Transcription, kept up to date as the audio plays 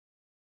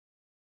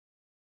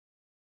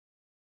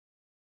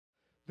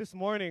this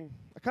morning,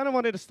 I kind of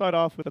wanted to start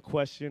off with a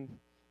question.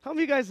 How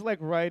many of you guys like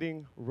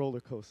riding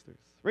roller coasters?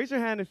 Raise your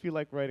hand if you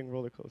like riding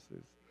roller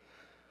coasters.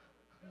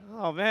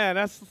 Oh man,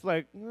 that's just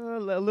like a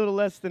little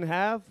less than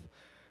half.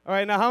 All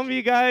right, now how many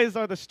of you guys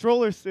are the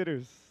stroller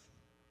sitters?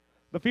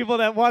 The people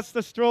that watch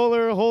the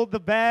stroller, hold the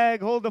bag,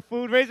 hold the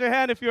food. Raise your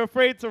hand if you're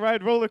afraid to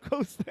ride roller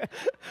coaster.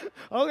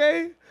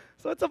 Okay,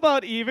 so it's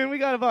about even. We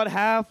got about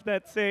half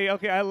that say,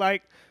 okay, I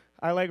like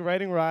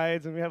riding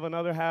rides, and we have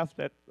another half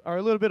that are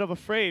a little bit of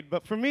afraid.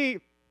 But for me,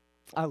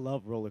 I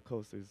love roller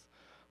coasters.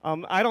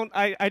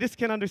 I just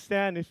can't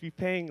understand if you're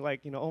paying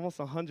like, almost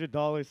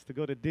 $100 to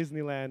go to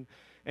Disneyland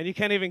and you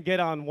can't even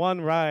get on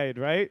one ride,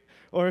 right?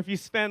 Or if you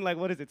spend like,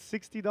 what is it,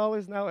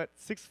 $60 now at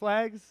Six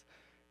Flags?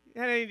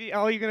 And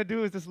all you're going to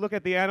do is just look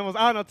at the animals.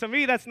 I don't know. To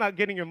me, that's not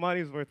getting your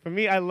money's worth. For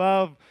me, I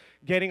love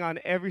getting on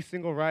every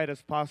single ride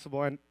as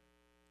possible. And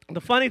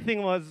the funny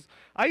thing was,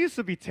 I used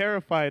to be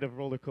terrified of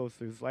roller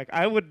coasters. Like,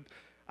 I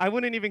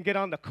wouldn't even get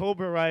on the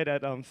Cobra ride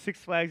at Six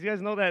Flags. You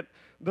guys know that,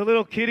 the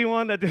little kiddie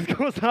one that just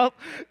goes up?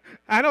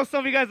 I know some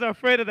of you guys are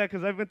afraid of that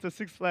because I've been to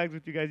Six Flags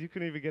with you guys. You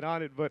couldn't even get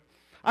on it. But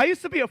I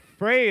used to be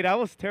afraid. I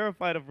was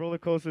terrified of roller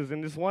coasters.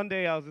 And this one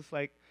day, I was just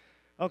like,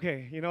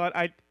 okay, you know what?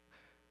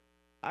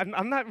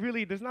 I'm not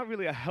really, there's not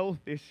really a health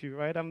issue,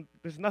 right?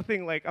 There's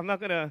nothing like, I'm not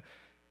going to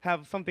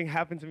have something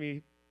happen to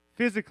me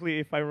physically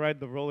if I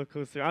ride the roller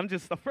coaster. I'm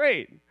just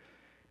afraid.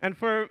 And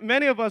for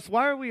many of us,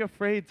 why are we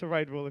afraid to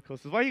ride roller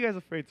coasters? Why are you guys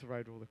afraid to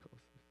ride roller coasters?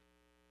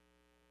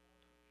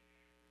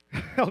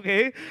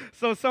 Okay,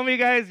 so some of you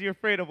guys, you're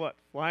afraid of what?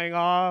 Flying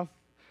off.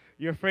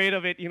 You're afraid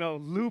of it,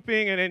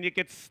 looping, and then you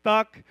get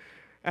stuck.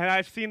 And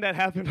I've seen that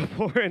happen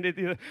before,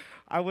 and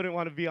I wouldn't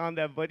want to be on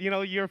that. But,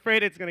 you're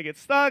afraid it's going to get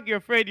stuck. You're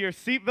afraid your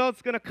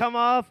seatbelt's going to come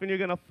off, and you're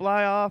going to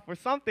fly off or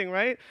something,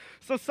 right?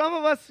 So some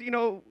of us,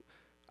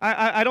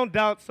 I don't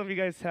doubt some of you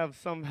guys have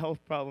some health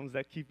problems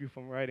that keep you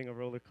from riding a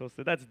roller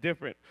coaster. That's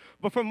different.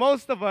 But for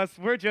most of us,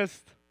 we're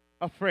just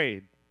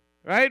afraid,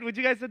 right? Would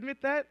you guys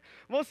admit that?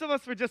 Most of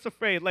us were just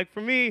afraid. Like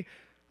for me,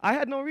 I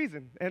had no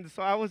reason. And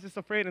so I was just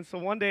afraid. And so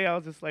one day I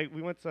was just like,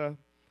 we went to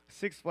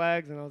Six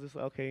Flags, and I was just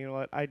like, okay, you know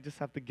what? I just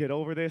have to get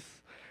over this.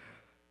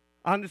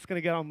 I'm just going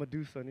to get on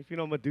Medusa. And if you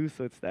know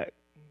Medusa, it's that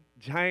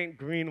giant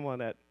green one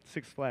at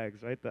Six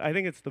Flags, right? I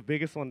think it's the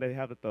biggest one they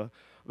have at the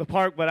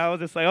park, but I was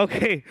just like,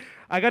 okay,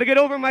 I got to get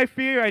over my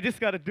fear. I just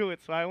got to do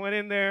it. So I went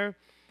in there,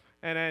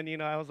 and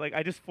then, I was like,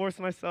 I just forced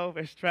myself.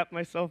 I strapped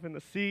myself in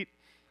the seat.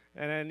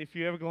 And then if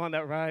you ever go on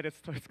that ride, it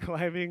starts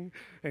climbing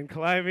and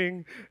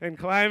climbing and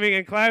climbing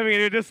and climbing,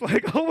 and you're just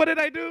like, oh, what did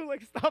I do?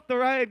 Like, stop the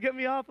ride, get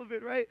me off of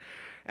it, right?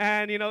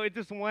 And, it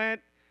just went,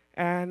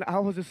 and I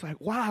was just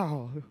like,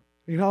 wow,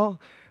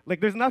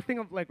 Like, there's nothing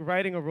of, like,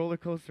 riding a roller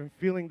coaster and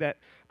feeling that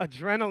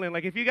adrenaline.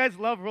 Like, if you guys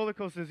love roller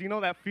coasters, you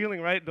know that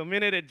feeling, right? The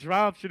minute it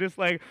drops, you're just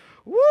like,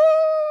 woo!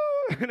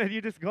 And then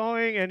you're just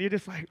going, and you're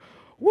just like,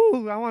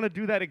 woo, I want to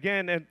do that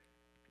again. And,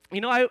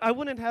 I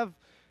wouldn't have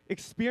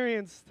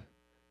experienced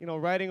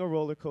riding a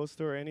roller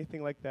coaster or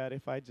anything like that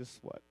if I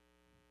just,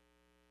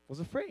 was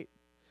afraid.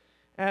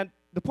 And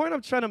the point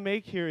I'm trying to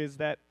make here is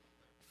that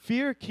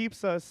fear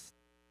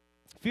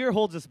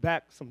holds us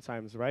back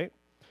sometimes, right?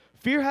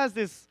 Fear has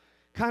this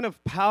kind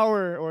of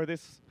power or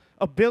this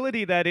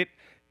ability that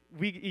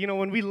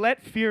when we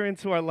let fear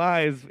into our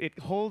lives, it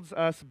holds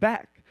us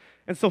back.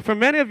 And so for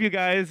many of you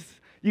guys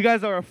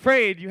are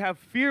afraid, you have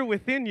fear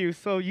within you,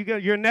 so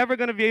you're never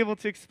going to be able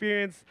to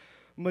experience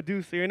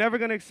Medusa. You're never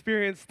going to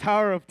experience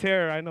Tower of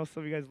Terror. I know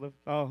some of you guys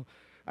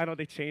I know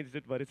they changed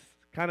it, but it's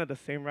kind of the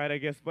same ride, I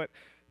guess. But,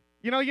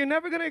 you're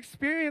never going to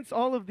experience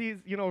all of these,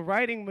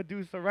 riding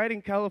Medusa,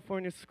 riding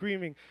California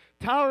Screaming,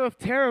 Tower of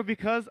Terror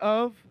because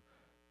of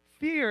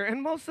fear.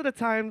 And most of the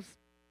times,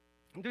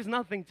 there's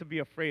nothing to be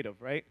afraid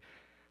of, right?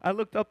 I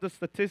looked up the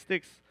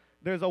statistics.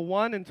 There's a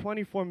 1 in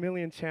 24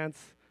 million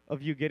chance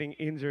of you getting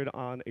injured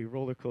on a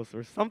roller coaster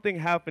or something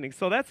happening.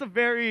 So that's a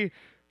very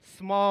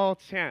small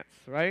chance,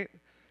 right?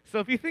 So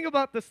if you think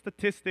about the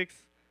statistics,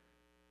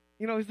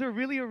 is there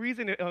really a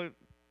reason,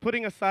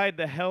 putting aside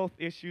the health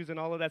issues and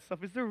all of that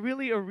stuff, is there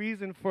really a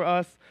reason for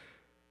us,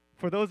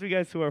 for those of you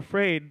guys who are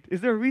afraid,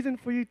 is there a reason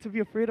for you to be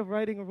afraid of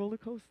riding a roller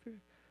coaster?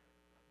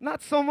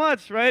 Not so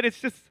much, right?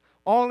 It's just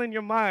all in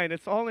your mind.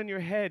 It's all in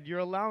your head. You're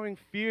allowing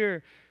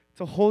fear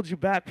to hold you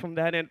back from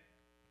that. And,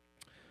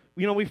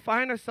 we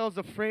find ourselves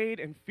afraid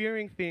and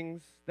fearing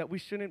things that we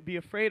shouldn't be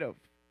afraid of.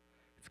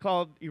 It's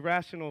called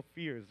irrational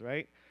fears,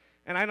 right?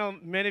 And I know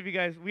many of you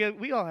guys,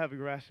 we all have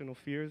irrational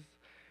fears.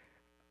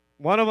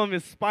 One of them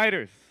is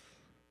spiders.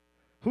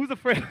 Who's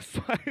afraid of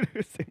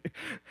spiders?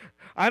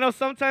 I know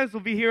sometimes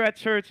we'll be here at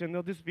church and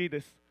there'll just be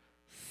this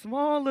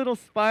small little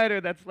spider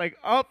that's like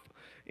up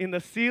in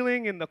the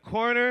ceiling in the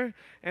corner,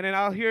 and then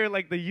I'll hear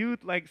like the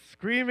youth like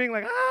screaming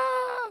like,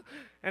 ah!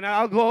 And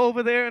I'll go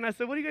over there and I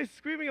said, what are you guys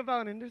screaming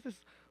about? And there's this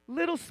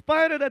little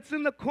spider that's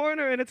in the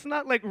corner, and it's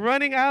not like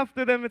running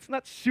after them. It's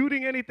not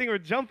shooting anything or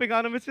jumping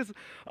on them. It's just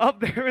up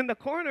there in the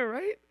corner,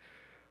 right?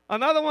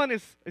 Another one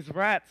is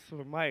rats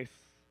or mice.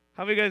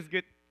 How many of you guys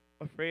get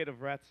afraid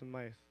of rats and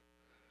mice?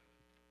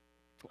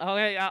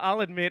 Okay,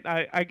 I'll admit,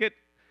 I get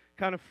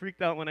kind of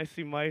freaked out when I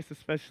see mice,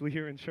 especially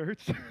here in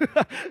church.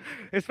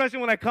 Especially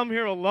when I come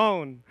here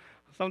alone.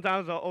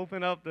 Sometimes I'll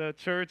open up the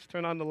church,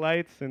 turn on the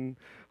lights, and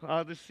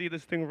I'll just see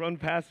this thing run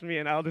past me,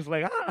 and I'll just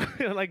like,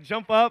 like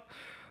jump up.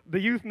 The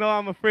youth know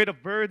I'm afraid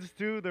of birds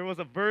too. There was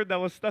a bird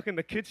that was stuck in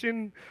the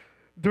kitchen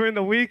during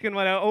the week, and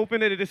when I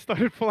opened it, it just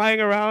started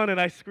flying around,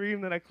 and I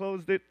screamed and I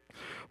closed it.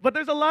 But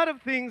there's a lot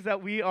of things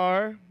that we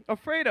are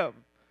afraid of.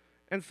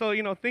 And so,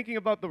 thinking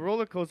about the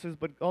roller coasters,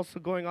 but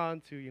also going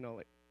on to,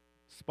 like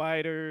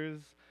spiders,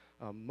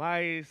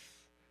 mice.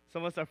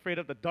 Some of us are afraid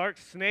of the dark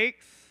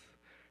snakes,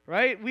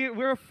 right?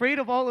 We're afraid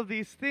of all of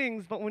these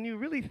things, but when you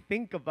really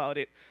think about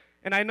it,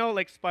 and I know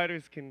like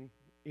spiders can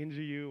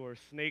injure you or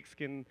snakes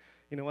can,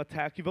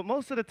 attack you, but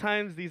most of the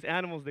times these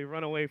animals, they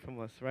run away from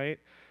us, right?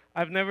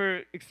 I've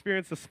never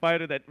experienced a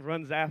spider that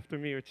runs after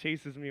me or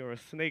chases me or a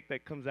snake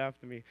that comes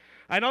after me.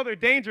 I know they're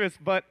dangerous,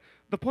 but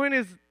the point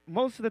is,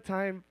 most of the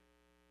time,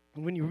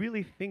 when you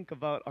really think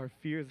about our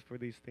fears for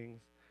these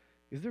things,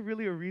 is there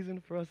really a reason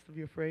for us to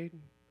be afraid?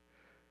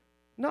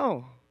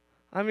 No.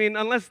 I mean,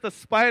 unless the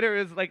spider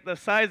is like the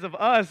size of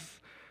us,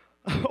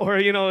 or,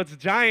 it's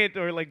giant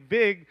or like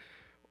big,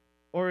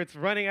 or it's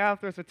running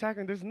after us,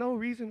 attacking, there's no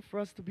reason for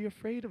us to be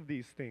afraid of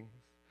these things.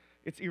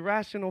 It's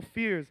irrational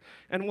fears.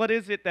 And what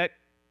is it that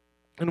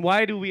and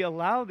why do we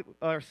allow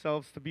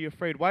ourselves to be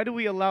afraid? Why do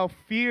we allow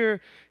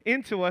fear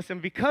into us?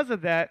 And because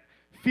of that,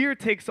 fear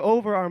takes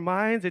over our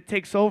minds, it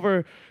takes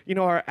over,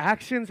 our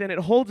actions, and it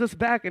holds us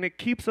back, and it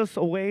keeps us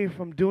away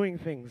from doing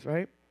things,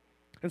 right?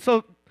 And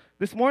so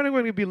this morning we're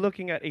going to be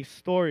looking at a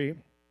story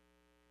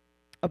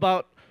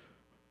about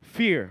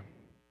fear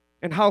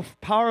and how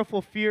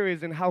powerful fear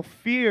is and how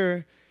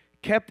fear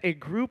kept a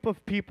group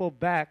of people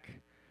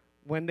back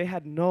when they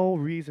had no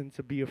reason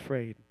to be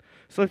afraid.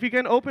 So if you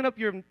can open up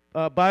your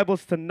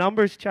Bibles to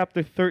Numbers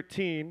chapter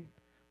 13,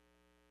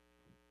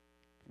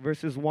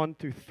 verses 1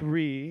 through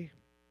 3.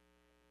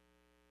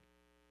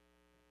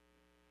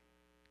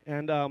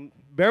 And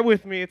bear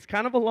with me, it's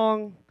kind of a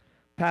long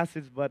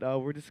passage, but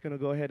we're just going to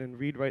go ahead and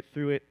read right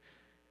through it.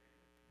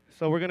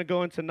 So we're going to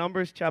go into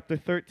Numbers chapter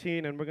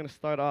 13, and we're going to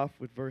start off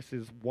with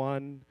verses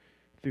 1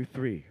 through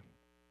 3.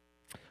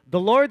 The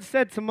Lord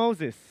said to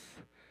Moses,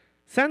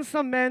 "Send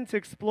some men to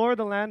explore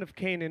the land of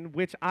Canaan,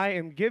 which I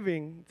am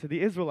giving to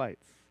the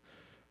Israelites.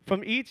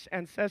 From each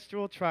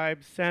ancestral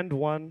tribe, send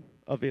one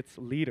of its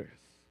leaders."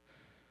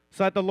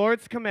 So at the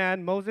Lord's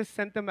command, Moses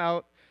sent them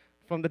out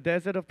from the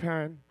desert of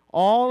Paran.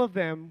 All of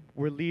them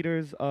were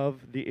leaders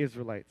of the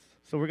Israelites.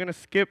 So we're going to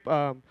skip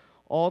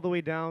all the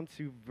way down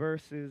to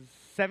verses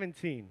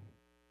 17.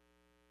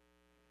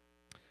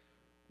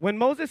 When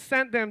Moses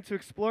sent them to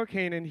explore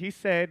Canaan, he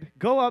said,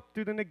 "Go up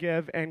through the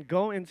Negev and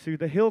go into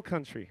the hill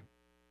country.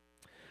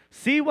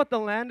 See what the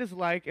land is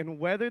like and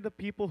whether the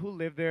people who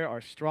live there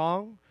are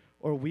strong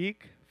or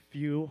weak,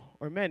 few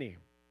or many.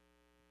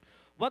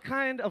 What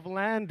kind of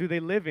land do they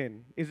live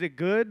in? Is it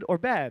good or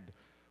bad?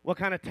 What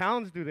kind of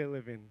towns do they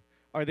live in?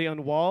 Are they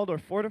unwalled or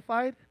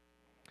fortified?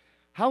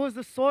 How is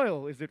the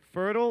soil? Is it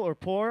fertile or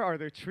poor? Are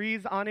there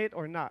trees on it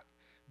or not?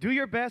 Do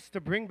your best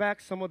to bring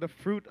back some of the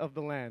fruit of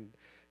the land."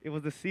 It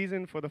was the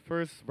season for the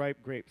first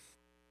ripe grapes.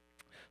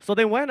 So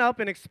they went up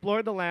and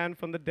explored the land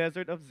from the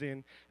desert of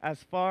Zin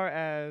as far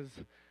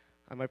as,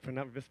 I might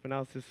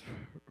mispronounce this,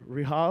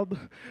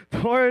 Rehob,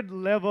 toward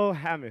Lebo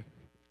Hamath.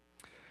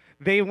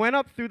 They went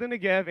up through the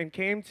Negev and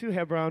came to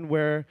Hebron,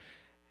 where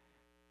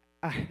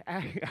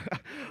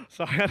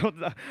sorry,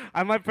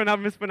 I might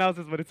mispronounce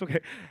this, but it's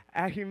okay.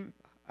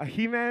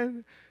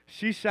 Ahiman,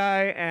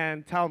 Shishai,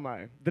 and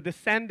Talmai, the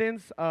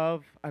descendants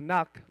of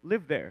Anak,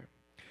 lived there.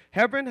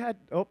 Hebron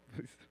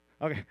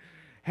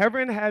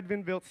had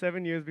been built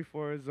 7 years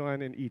before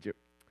Zoan in Egypt.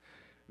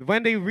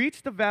 When they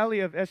reached the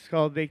valley of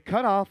Eshcol, they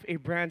cut off a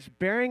branch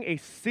bearing a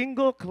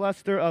single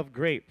cluster of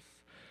grapes.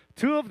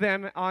 Two of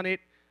them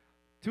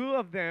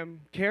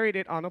carried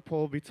it on a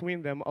pole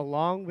between them,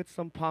 along with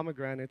some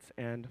pomegranates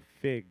and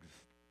figs.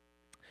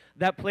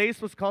 That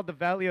place was called the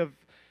Valley of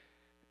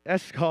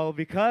Eshcol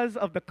because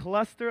of the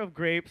cluster of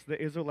grapes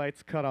the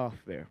Israelites cut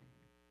off there.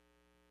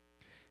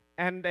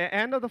 And at the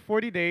end of the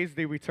 40 days,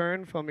 they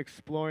returned from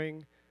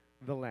exploring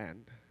the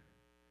land.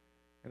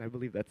 And I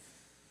believe that's,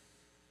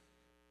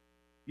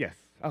 yes,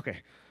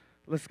 okay.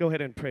 Let's go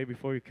ahead and pray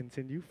before we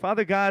continue.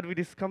 Father God, we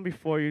just come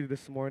before you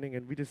this morning,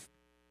 and we just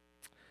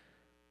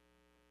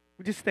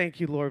thank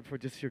you, Lord, for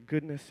just your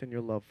goodness and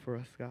your love for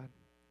us, God.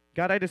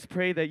 God, I just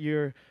pray that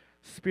your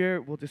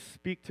Spirit will just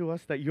speak to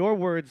us, that your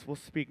words will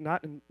speak,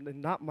 not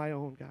my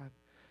own, God.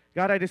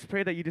 God, I just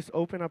pray that you just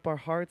open up our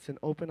hearts and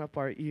open up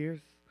our ears,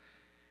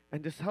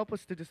 and just help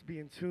us to just be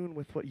in tune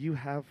with what you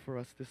have for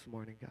us this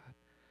morning, God.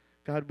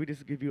 God, we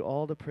just give you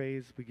all the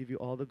praise, we give you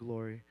all the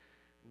glory,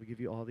 and we give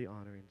you all the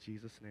honor. In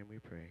Jesus' name we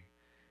pray.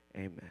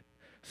 Amen.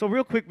 So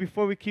real quick,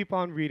 before we keep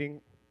on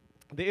reading,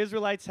 the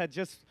Israelites had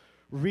just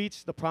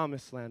reached the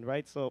promised land,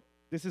 right? So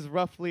this is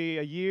roughly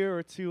a year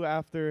or two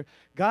after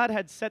God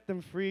had set them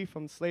free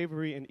from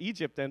slavery in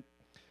Egypt, and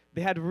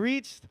they had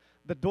reached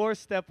the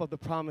doorstep of the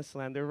promised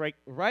land. They're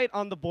right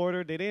on the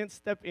border. They didn't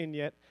step in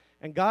yet,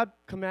 and God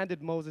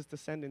commanded Moses to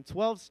send in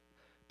 12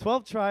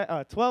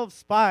 12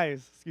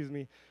 spies, excuse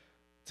me,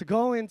 to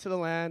go into the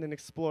land and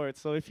explore it.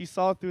 So if you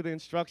saw through the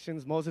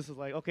instructions, Moses was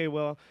like, okay,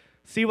 well,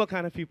 see what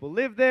kind of people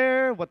live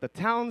there, what the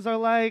towns are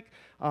like,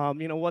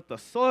 what the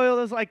soil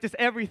is like, just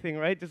everything,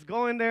 right? Just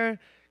go in there,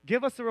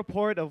 give us a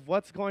report of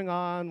what's going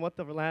on, what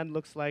the land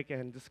looks like,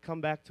 and just come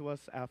back to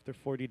us after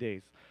 40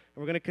 days.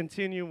 And we're going to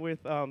continue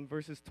with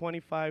verses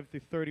 25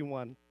 through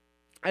 31.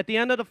 At the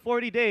end of the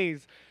 40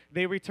 days,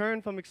 they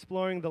returned from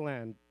exploring the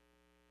land.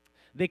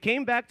 They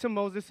came back to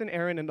Moses and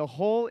Aaron and the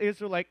whole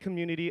Israelite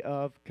community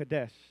of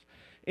Kadesh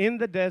in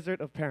the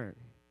desert of Paran.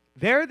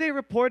 There they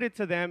reported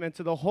to them and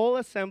to the whole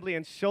assembly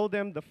and showed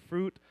them the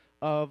fruit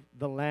of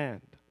the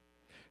land.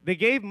 They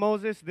gave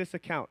Moses this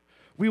account.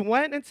 We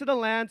went into the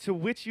land to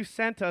which you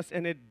sent us,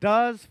 and it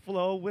does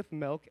flow with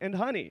milk and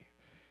honey.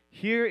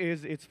 Here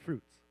is its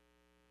fruit.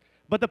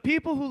 But the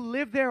people who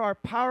live there are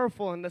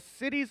powerful, and the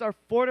cities are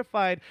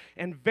fortified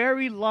and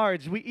very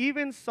large. We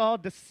even saw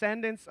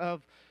descendants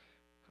of,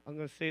 I'm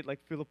going to say it like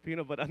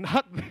Filipino, but I'm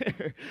not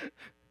there.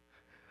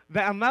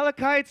 The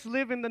Amalekites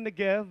live in the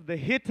Negev, the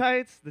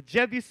Hittites, the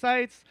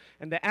Jebusites,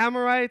 and the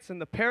Amorites,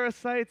 and the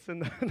Perizzites,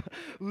 and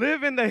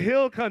live in the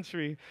hill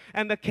country.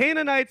 And the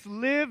Canaanites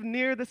live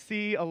near the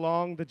sea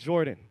along the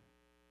Jordan.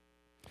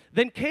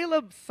 Then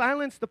Caleb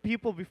silenced the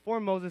people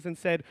before Moses and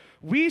said,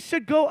 we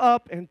should go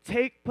up and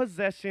take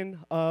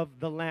possession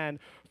of the land,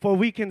 for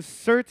we can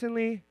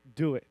certainly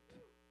do it.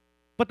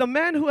 But the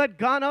men who had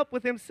gone up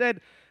with him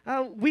said,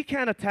 we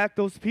can't attack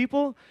those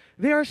people.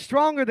 They are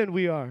stronger than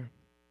we are.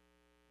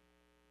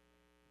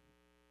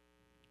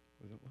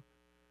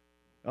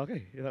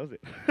 Okay, yeah, that was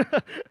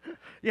it.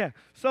 Yeah,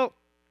 so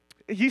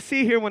you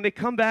see here when they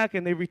come back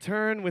and they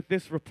return with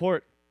this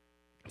report.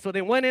 So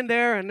they went in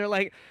there and they're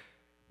like,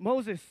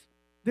 Moses,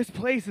 this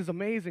place is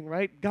amazing,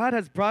 right? God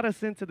has brought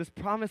us into this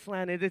promised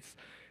land. It's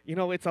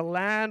a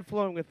land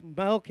flowing with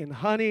milk and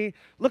honey.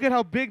 Look at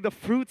how big the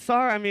fruits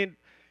are. I mean,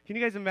 can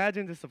you guys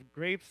imagine just some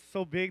grapes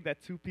so big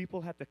that 2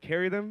 people had to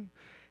carry them?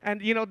 And,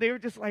 they were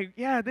just like,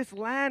 yeah, this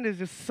land is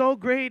just so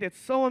great. It's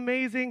so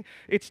amazing.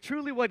 It's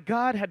truly what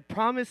God had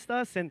promised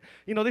us. And,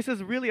 this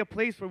is really a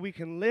place where we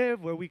can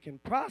live, where we can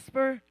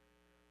prosper.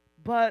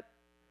 But,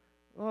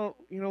 well,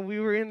 we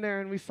were in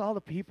there and we saw the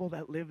people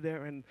that live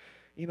there. And,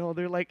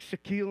 they're like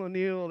Shaquille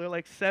O'Neal. They're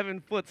like 7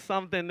 foot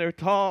something. They're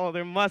tall.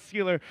 They're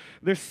muscular.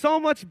 They're so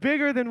much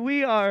bigger than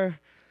we are.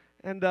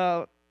 And,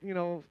 I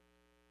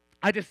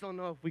just don't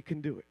know if we can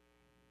do it.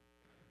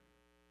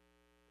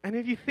 And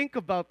if you think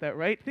about that,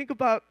 right? Think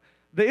about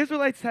the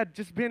Israelites had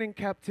just been in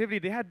captivity.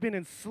 They had been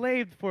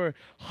enslaved for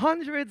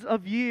hundreds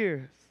of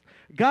years.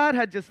 God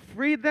had just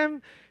freed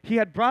them. He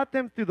had brought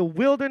them through the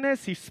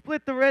wilderness. He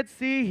split the Red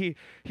Sea.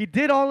 He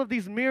did all of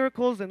these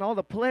miracles and all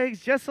the plagues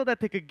just so that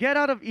they could get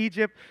out of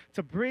Egypt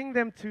to bring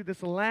them to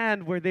this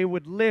land where they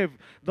would live,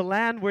 the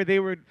land where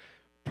they would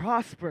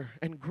prosper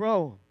and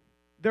grow.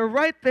 They're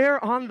right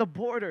there on the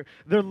border.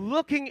 They're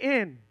looking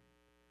in.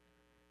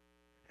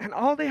 And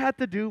all they had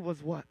to do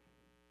was what?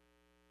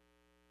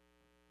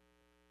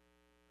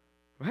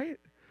 Right?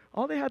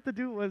 All they had to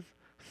do was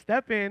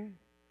step in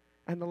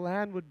and the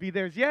land would be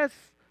theirs. Yes,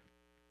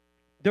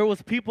 there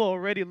was people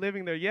already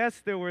living there.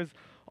 Yes, there was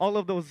all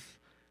of those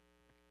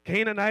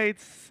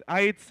Canaanites,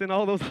 Ites, and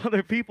all those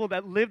other people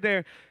that lived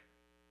there.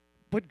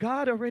 But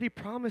God already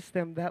promised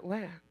them that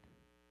land.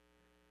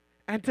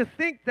 And to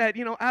think that,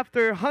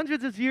 after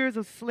hundreds of years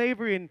of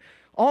slavery and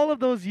all of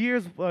those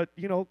years,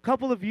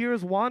 couple of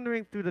years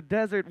wandering through the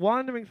desert,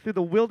 wandering through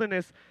the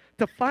wilderness,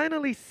 to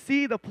finally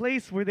see the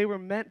place where they were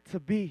meant to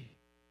be.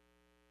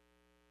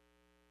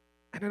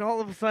 And then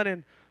all of a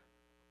sudden,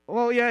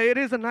 well, yeah, it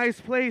is a nice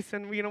place,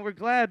 and we're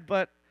glad,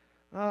 but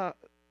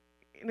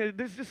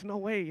there's just no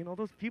way.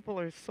 Those people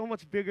are so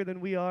much bigger than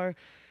we are,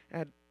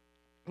 and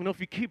if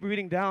you keep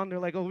reading down, they're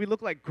like, oh, we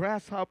look like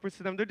grasshoppers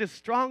to them. They're just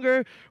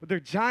stronger. They're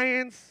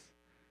giants.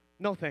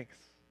 No thanks.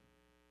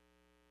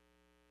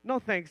 No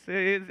thanks.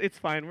 It's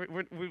fine.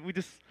 We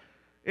just,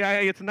 yeah,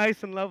 it's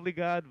nice and lovely,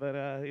 God, but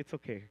it's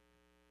okay.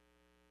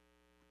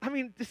 I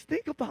mean, just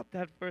think about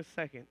that for a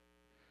second.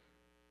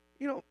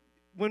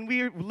 When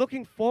we're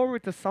looking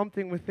forward to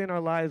something within our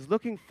lives,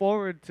 looking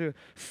forward to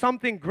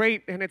something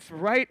great, and it's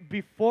right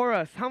before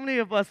us, how many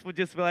of us would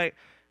just be like,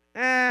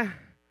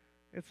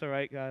 it's all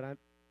right, God,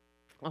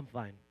 I'm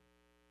fine.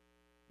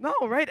 No,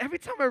 right? Every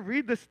time I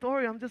read this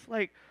story, I'm just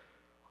like,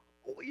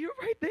 oh, you're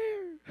right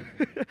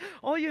there.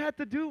 All you had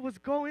to do was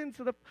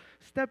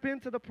step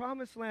into the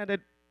promised land.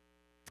 And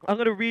I'm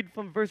going to read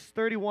from verse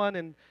 31,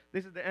 and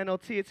this is the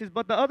NLT. It says,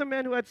 but the other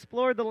men who had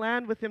explored the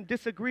land with him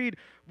disagreed.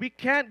 We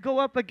can't go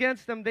up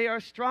against them. They are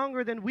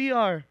stronger than we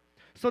are.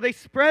 So they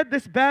spread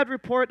this bad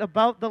report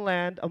about the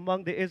land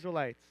among the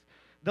Israelites.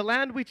 The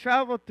land we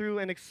traveled through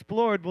and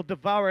explored will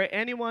devour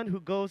anyone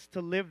who goes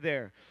to live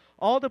there.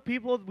 All the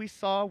people we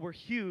saw were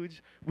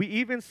huge. We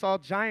even saw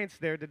giants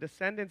there, the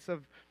descendants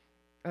of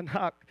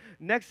Anak.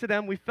 Next to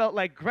them, we felt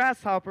like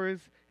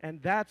grasshoppers,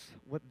 and that's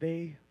what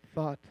they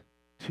thought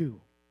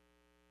too.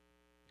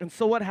 And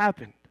so what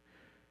happened?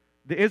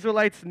 The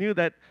Israelites knew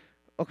that,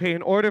 okay,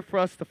 in order for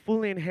us to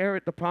fully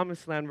inherit the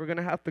promised land, we're going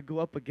to have to go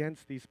up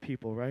against these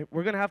people, right?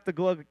 We're going to have to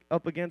go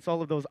up against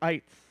all of those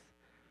ites.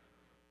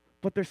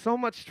 But they're so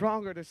much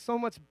stronger. They're so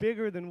much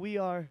bigger than we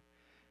are.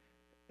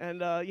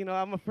 And,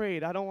 I'm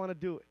afraid. I don't want to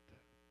do it.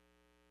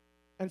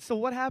 And so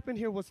what happened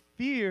here was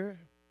fear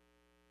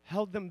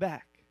held them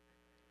back.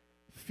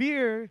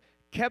 Fear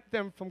kept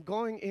them from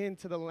going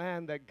into the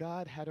land that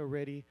God had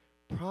already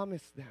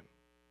promised them.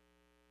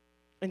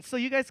 And so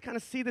you guys kind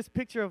of see this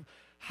picture of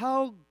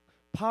how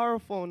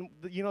powerful and,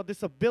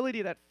 this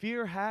ability that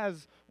fear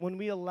has when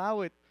we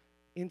allow it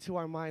into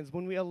our minds,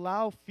 when we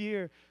allow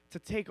fear to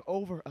take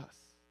over us.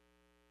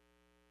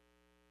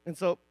 And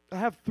so I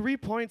have 3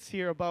 points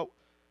here about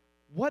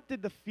what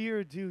did the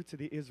fear do to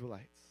the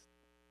Israelites?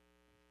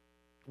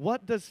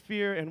 What did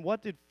fear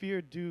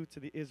do to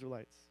the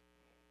Israelites?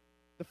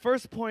 The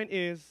first point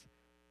is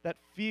that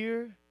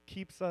fear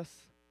keeps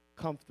us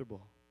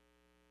comfortable.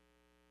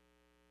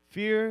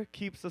 Fear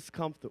keeps us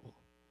comfortable.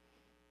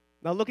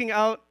 Now, looking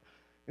out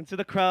into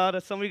the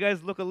crowd, some of you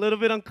guys look a little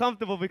bit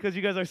uncomfortable because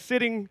you guys are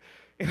sitting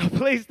in a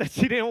place that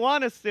you didn't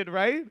want to sit,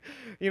 right?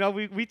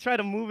 We try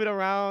to move it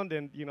around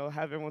and,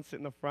 have everyone sit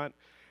in the front.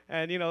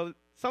 And,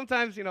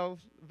 sometimes,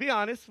 be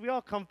honest, we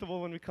all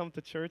comfortable when we come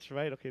to church,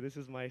 right? Okay, this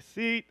is my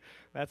seat.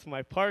 That's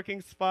my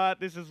parking spot.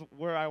 This is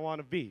where I want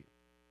to be.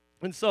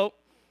 And so,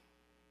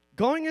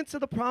 going into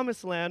the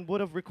promised land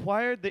would have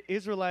required the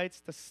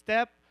Israelites to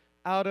step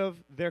out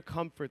of their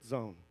comfort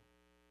zone.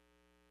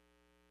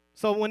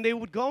 So when they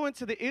would go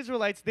into the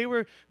Israelites, they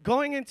were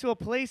going into a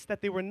place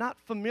that they were not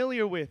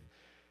familiar with,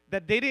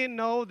 that they didn't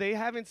know, they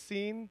haven't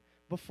seen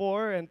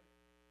before, and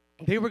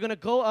they were going to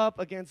go up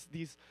against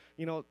these,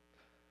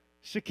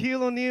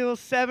 Shaquille O'Neal,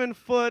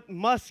 7-foot,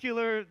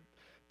 muscular,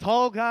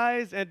 tall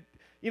guys. And,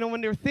 when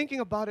they're thinking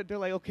about it, they're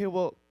like, okay,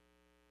 well,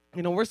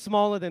 we're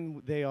smaller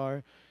than they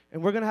are,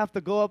 and we're going to have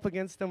to go up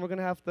against them. We're going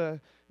to have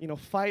to,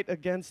 fight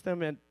against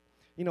them. And,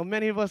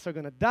 many of us are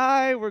going to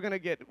die. We're going to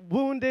get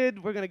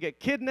wounded. We're going to get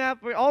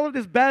kidnapped. All of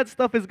this bad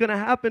stuff is going to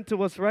happen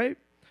to us, right?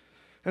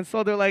 And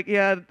so they're like,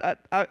 yeah,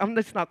 I'm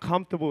just not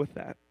comfortable with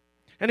that.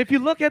 And if you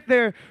look at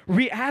their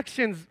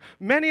reactions,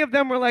 many of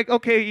them were like,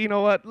 okay, you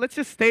know what? Let's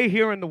just stay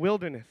here in the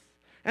wilderness.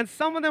 And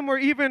some of them were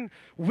even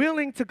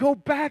willing to go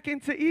back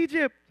into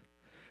Egypt.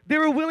 They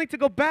were willing to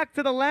go back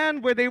to the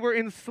land where they were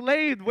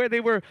enslaved, where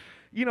they were,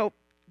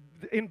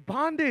 in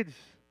bondage.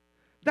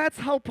 That's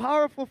how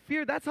powerful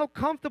fear, that's how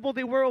comfortable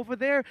they were over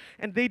there.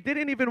 And they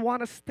didn't even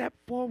want to step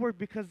forward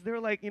because they're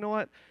like, you know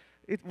what?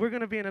 We're going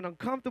to be in an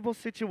uncomfortable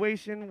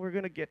situation. We're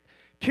going to get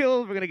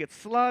killed. We're going to get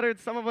slaughtered.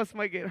 Some of us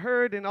might get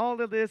hurt and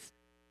all of this.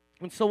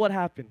 And so what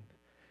happened?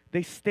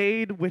 They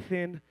stayed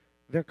within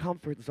their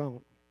comfort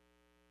zone.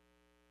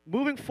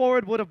 Moving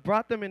forward would have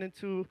brought them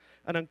into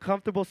an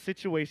uncomfortable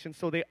situation,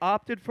 so they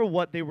opted for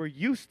what they were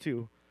used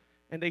to,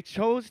 and they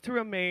chose to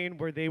remain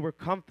where they were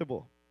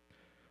comfortable.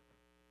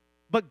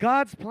 But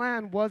God's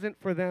plan wasn't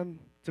for them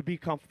to be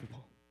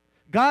comfortable.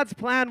 God's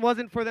plan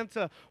wasn't for them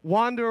to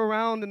wander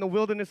around in the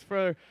wilderness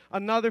for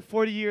another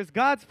 40 years.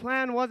 God's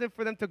plan wasn't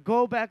for them to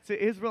go back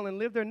to Israel and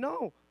live there.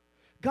 No.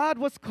 God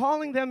was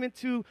calling them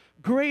into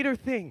greater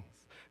things.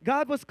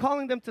 God was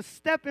calling them to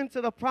step into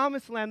the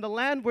promised land, the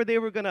land where they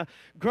were going to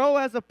grow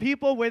as a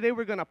people, where they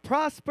were going to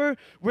prosper,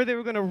 where they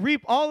were going to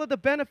reap all of the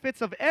benefits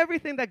of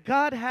everything that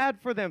God had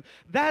for them.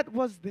 That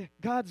was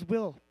God's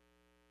will.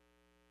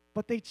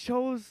 But they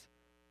chose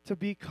to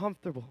be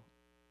comfortable.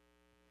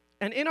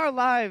 And in our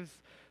lives,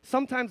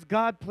 sometimes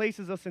God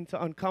places us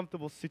into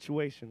uncomfortable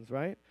situations,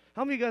 right?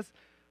 How many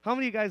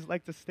of you guys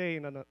like to stay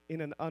in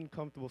an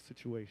uncomfortable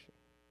situation?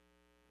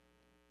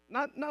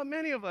 Not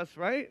many of us,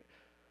 right?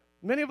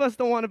 Many of us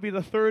don't want to be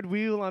the third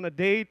wheel on a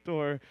date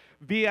or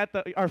be at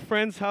our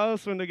friend's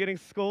house when they're getting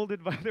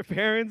scolded by their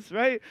parents,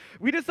 right?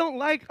 We just don't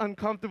like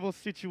uncomfortable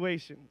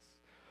situations.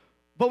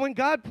 But when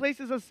God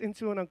places us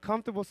into an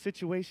uncomfortable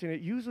situation, it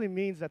usually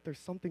means that there's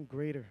something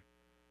greater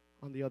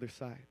on the other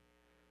side.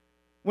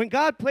 When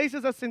God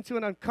places us into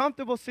an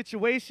uncomfortable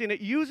situation, it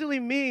usually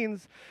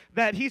means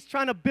that He's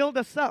trying to build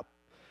us up,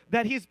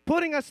 that He's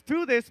putting us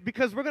through this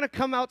because we're going to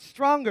come out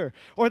stronger,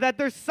 or that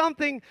there's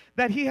something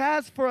that He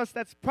has for us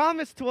that's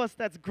promised to us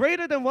that's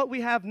greater than what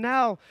we have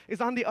now is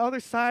on the other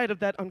side of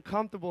that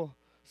uncomfortable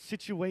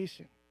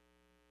situation.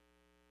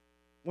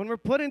 When we're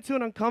put into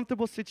an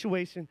uncomfortable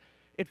situation,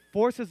 it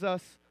forces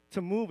us to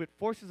move. It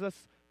forces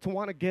us to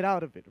want to get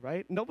out of it,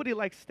 right? Nobody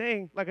likes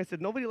staying. Like I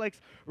said, nobody likes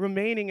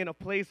remaining in a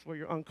place where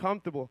you're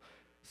uncomfortable.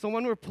 So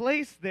when we're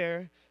placed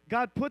there,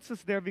 God puts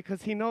us there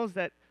because He knows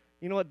that,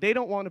 you know what, they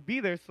don't want to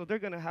be there, so they're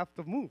going to have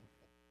to move.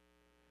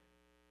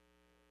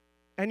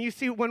 And you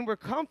see, when we're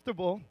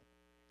comfortable,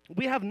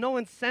 we have no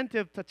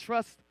incentive to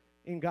trust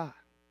in God.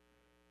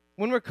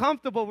 When we're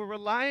comfortable, we're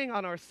relying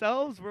on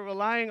ourselves, we're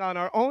relying on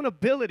our own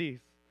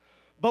abilities.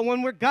 But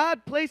when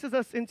God places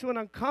us into an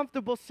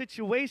uncomfortable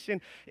situation,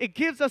 it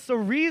gives us a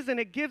reason,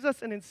 it gives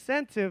us an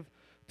incentive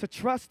to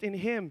trust in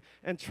Him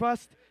and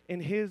trust in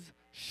His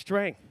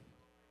strength.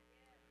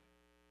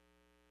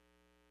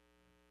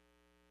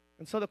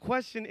 And so the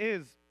question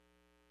is,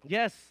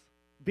 yes,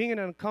 being in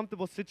an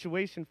uncomfortable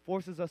situation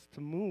forces us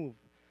to move.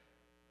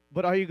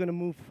 But are you going to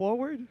move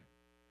forward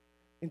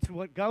into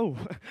what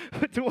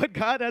to what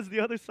God has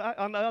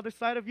on the other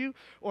side of you?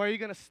 Or are you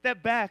going to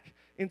step back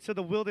into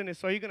the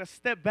wilderness? Or are you going to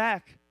step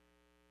back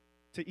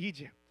to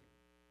Egypt?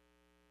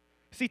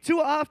 See,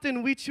 too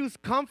often we choose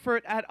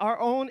comfort at our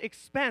own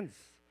expense.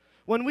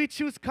 When we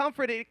choose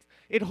comfort,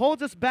 it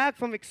holds us back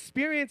from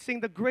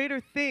experiencing the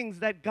greater things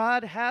that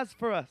God has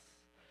for us.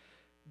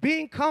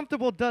 Being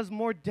comfortable does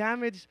more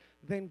damage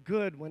than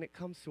good when it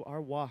comes to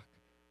our walk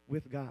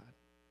with God.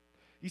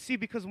 You see,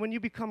 because when you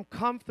become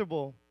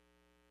comfortable,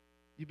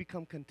 you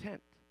become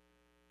content,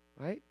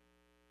 right?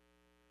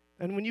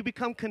 And when you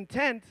become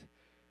content,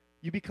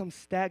 you become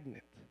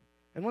stagnant.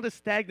 And what does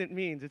stagnant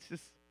means? It's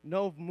just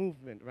no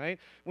movement, right?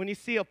 When you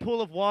see a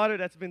pool of water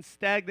that's been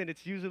stagnant,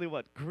 it's usually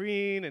what?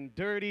 Green and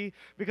dirty,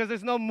 because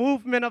there's no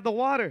movement of the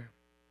water.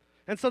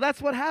 And so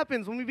that's what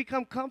happens when we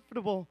become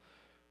comfortable.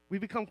 We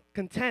become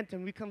content,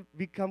 and we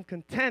become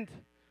content,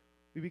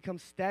 we become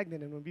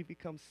stagnant. And when we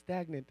become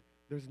stagnant,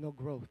 there's no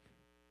growth.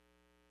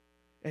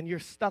 And you're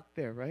stuck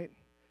there, right?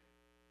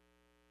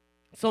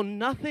 So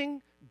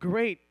nothing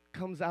great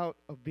comes out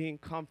of being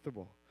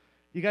comfortable.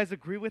 You guys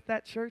agree with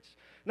that, church?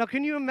 Now,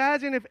 can you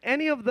imagine if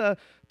any of the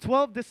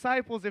 12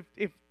 disciples,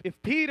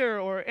 if Peter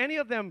or any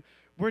of them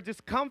were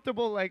just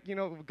comfortable, like,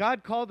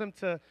 God called them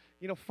to,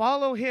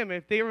 follow him.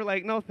 If they were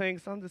like, no,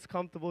 thanks, I'm just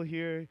comfortable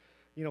here,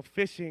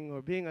 fishing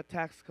or being a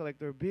tax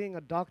collector or being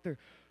a doctor.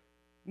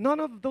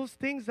 None of those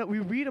things that we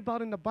read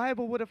about in the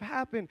Bible would have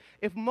happened.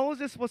 If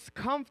Moses was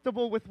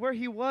comfortable with where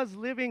he was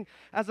living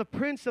as a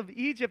prince of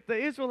Egypt, the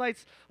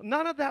Israelites,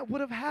 none of that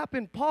would have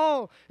happened.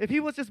 Paul, if he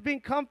was just being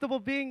comfortable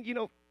being,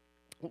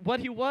 what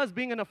he was,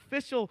 being an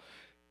official,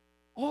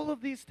 all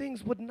of these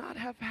things would not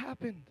have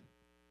happened.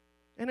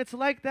 And it's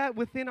like that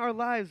within our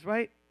lives,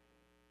 right?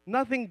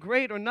 Nothing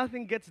great or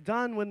nothing gets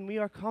done when we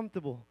are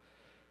comfortable.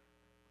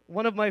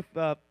 One of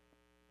the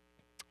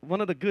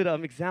good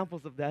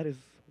examples of that is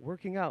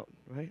working out,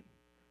 right?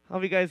 How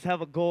many of you guys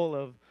have a goal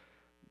of,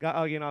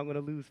 I'm going to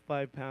lose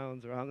 5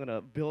 pounds, or I'm going to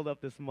build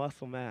up this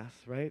muscle mass,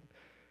 right?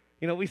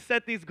 We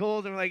set these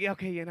goals and we're like,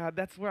 okay,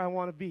 that's where I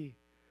want to be.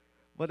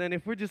 But then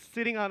if we're just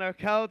sitting on our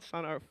couch,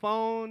 on our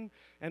phone,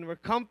 and we're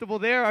comfortable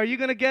there, are you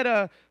going to get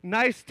a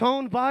nice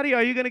toned body?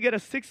 Are you going to get a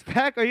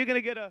six-pack? Are you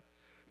going to get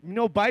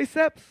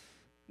biceps?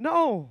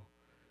 No.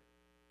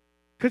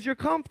 Because you're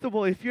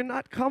comfortable. If you're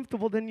not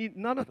comfortable, then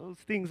none of those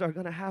things are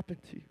going to happen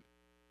to you.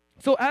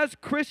 So as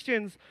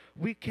Christians,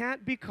 we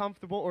can't be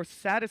comfortable or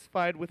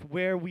satisfied with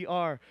where we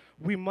are.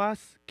 We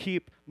must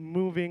keep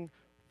moving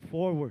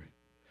forward.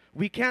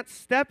 We can't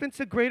step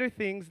into greater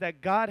things that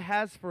God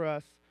has for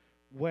us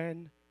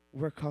when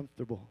we're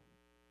comfortable.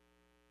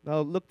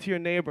 Now look to your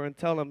neighbor and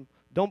tell them,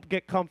 don't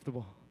get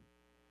comfortable.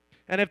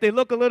 And if they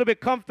look a little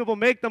bit comfortable,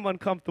 make them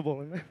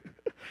uncomfortable.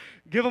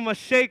 Give them a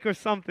shake or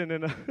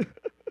something.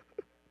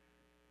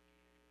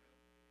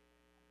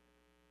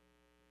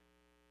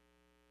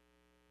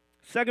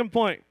 Second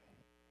point.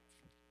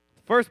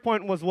 First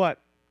point was what?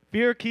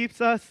 Fear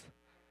keeps us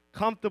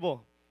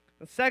comfortable.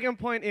 The second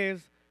point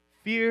is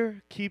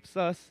fear keeps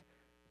us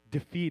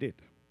defeated.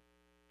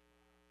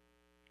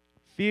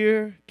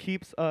 Fear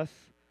keeps us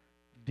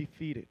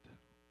defeated.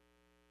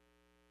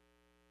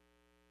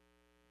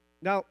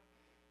 Now,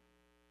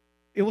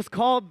 it was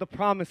called the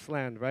Promised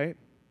Land, right?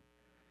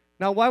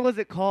 Now, why was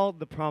it called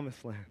the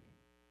Promised Land?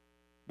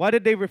 Why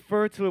did they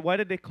refer to it? Why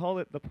did they call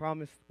it the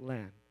Promised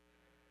Land?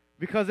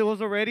 Because it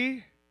was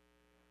already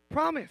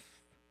promised,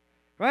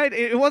 right?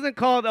 It wasn't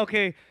called,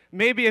 okay,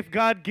 maybe if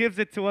God gives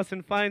it to us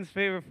and finds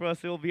favor for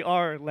us, it will be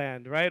our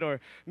land, right? Or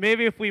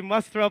maybe if we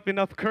muster up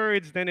enough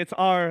courage, then it's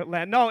our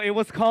land. No, it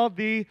was called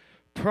the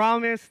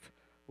Promised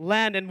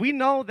Land. And we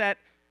know that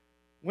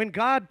when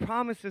God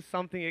promises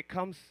something, it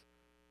comes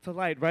to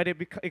light, right?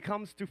 It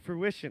comes to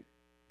fruition.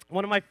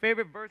 One of my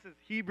favorite verses,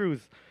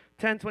 Hebrews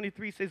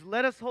 10:23 says,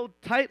 "Let us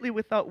hold tightly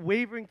without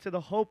wavering to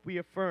the hope we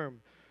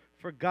affirm,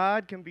 for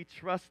God can be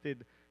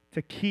trusted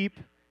to keep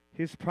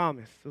his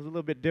promise." It was a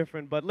little bit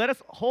different, but let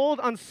us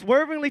hold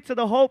unswervingly to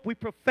the hope we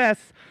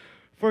profess,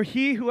 for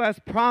he who has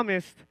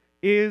promised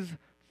is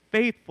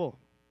faithful.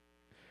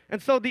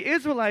 And so the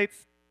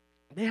Israelites,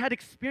 they had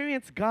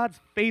experienced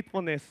God's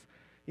faithfulness,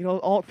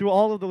 through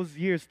all of those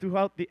years,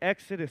 throughout the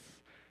Exodus.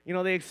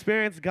 They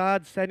experienced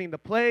God sending the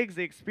plagues,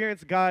 they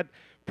experienced God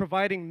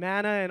providing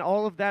manna and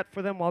all of that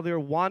for them while they were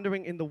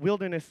wandering in the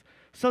wilderness.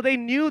 So they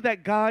knew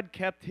that God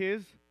kept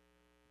his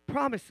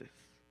promises.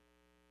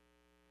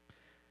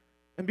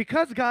 And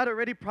because God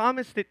already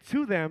promised it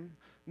to them,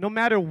 no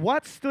matter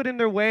what stood in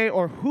their way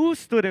or who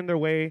stood in their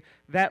way,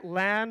 that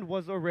land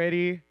was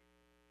already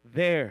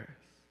theirs.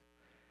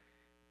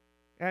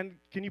 And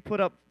can you put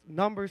up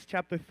Numbers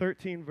chapter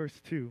 13, verse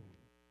 2?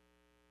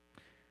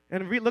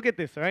 And look at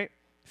this, all right?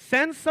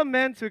 "Send some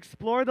men to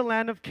explore the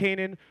land of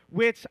Canaan,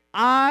 which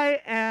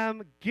I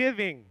am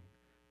giving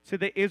to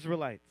the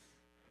Israelites."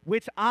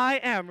 Which I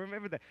am,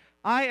 remember that.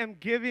 I am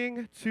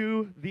giving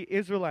to the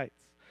Israelites.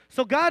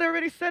 So God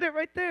already said it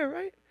right there,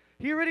 right?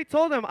 He already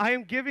told them, I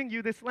am giving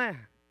you this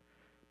land.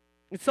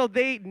 And so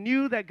they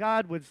knew that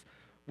God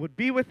would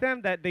be with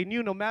them, that they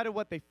knew no matter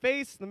what they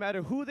faced, no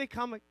matter who they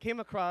came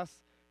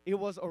across, it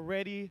was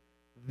already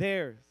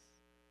theirs.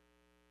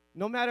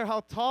 No matter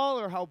how tall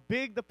or how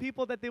big the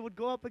people that they would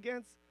go up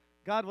against,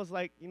 God was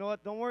like, you know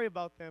what, don't worry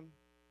about them.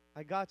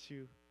 I got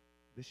you.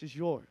 This is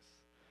yours.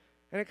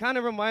 And it kind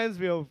of reminds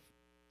me of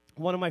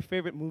one of my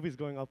favorite movies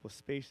growing up was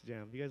Space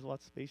Jam. You guys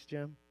watch Space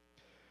Jam?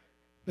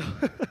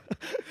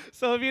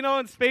 So if you know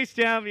in Space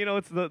Jam, you know,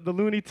 it's the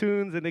Looney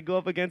Tunes and they go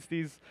up against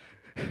these.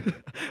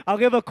 I'll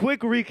give a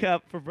quick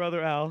recap for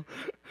Brother Al.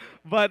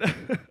 But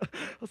I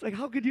was like,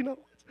 how could you know?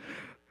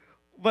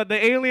 But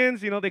the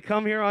aliens, you know, they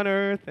come here on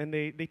Earth and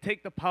they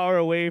take the power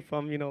away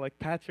from, you know, like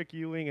Patrick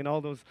Ewing and all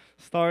those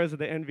stars of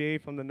the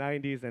NBA from the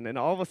 90s. And then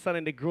all of a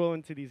sudden they grow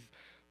into these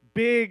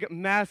big,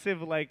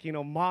 massive, like, you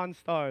know,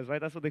 Monstars,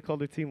 right? That's what they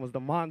called their team, was the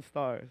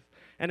Monstars.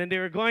 And then they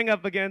were going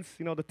up against,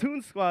 you know, the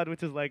Toon Squad,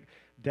 which is like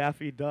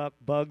Daffy Duck,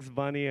 Bugs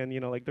Bunny, and, you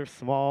know, like they're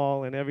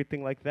small and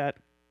everything like that.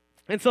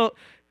 And so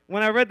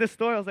when I read this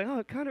story, I was like, oh,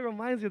 it kind of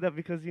reminds me of that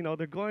because, you know,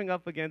 they're going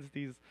up against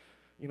these,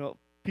 you know,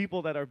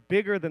 people that are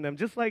bigger than them,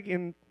 just like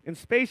in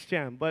Space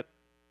Jam. But,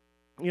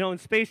 you know, in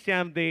Space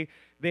Jam, they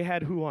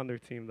had who on their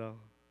team, though?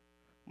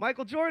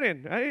 Michael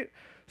Jordan, right?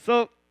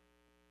 So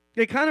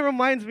it kind of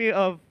reminds me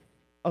of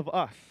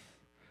us.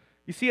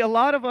 You see, a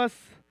lot of us,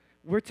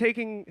 we're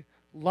taking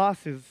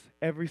losses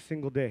every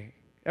single day.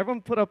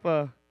 Everyone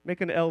make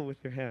an L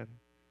with your hand.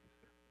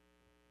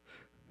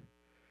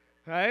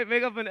 All right,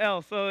 make up an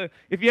L. So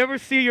if you ever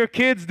see your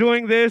kids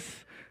doing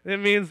this, it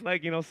means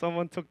like, you know,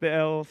 someone took the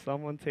L,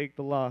 someone take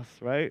the loss,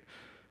 right?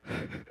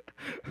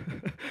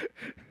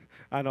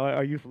 I know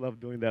our youth love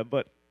doing that,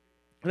 but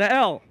the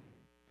L.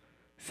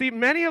 See,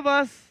 many of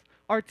us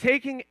are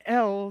taking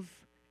L's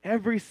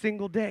every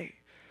single day.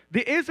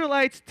 The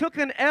Israelites took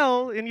an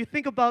L, and you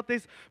think about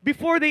this,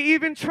 before they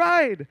even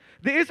tried.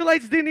 The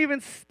Israelites didn't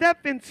even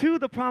step into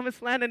the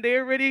promised land, and they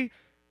already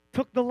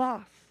took the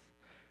loss.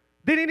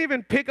 They didn't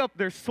even pick up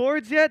their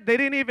swords yet. They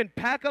didn't even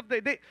pack up.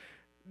 They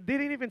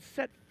didn't even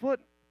set foot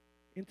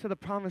into the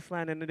promised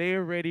land, and they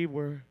already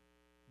were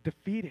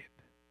defeated.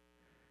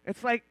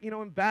 It's like, you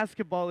know, in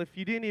basketball, if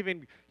you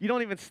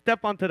don't even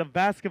step onto the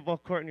basketball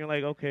court, and you're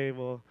like, okay,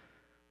 well,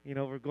 you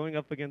know, we're going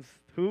up against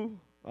who?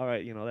 All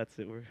right, you know, that's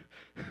it. We're,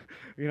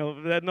 you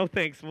know, no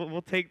thanks.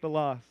 We'll take the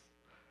loss.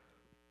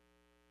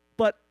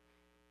 But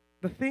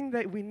the thing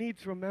that we need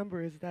to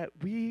remember is that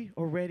we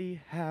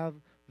already have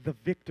the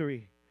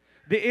victory.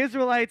 The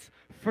Israelites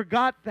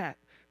forgot that.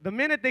 The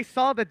minute they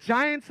saw the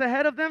giants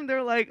ahead of them,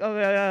 they're like,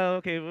 oh,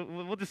 okay,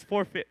 we'll just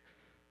forfeit.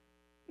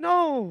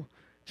 No.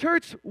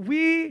 Church,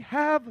 we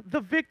have the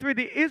victory.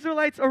 The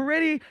Israelites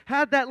already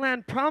had that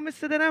land promised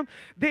to them.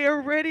 They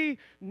already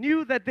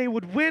knew that they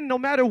would win no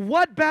matter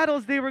what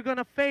battles they were going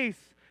to face.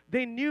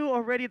 They knew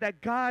already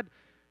that God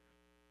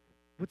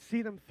would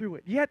see them through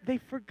it. Yet they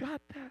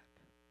forgot that.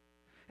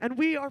 And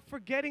we are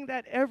forgetting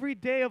that every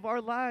day of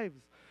our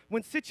lives.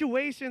 When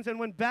situations and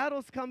when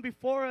battles come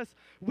before us,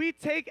 we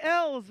take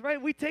L's,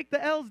 right? We take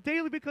the L's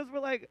daily because we're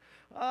like,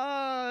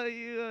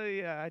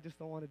 yeah, I just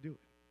don't want to do it.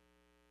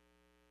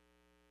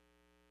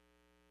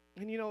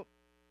 And you know,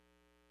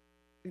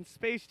 in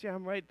Space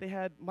Jam, right, they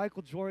had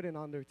Michael Jordan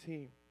on their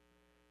team.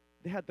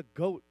 They had the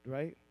GOAT,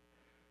 right?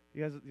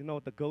 You guys, you know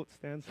what the GOAT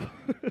stands for?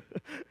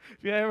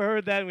 If you ever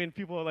heard that, I mean,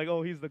 people are like,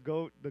 oh, he's the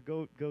GOAT, the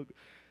GOAT, GOAT.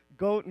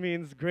 GOAT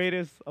means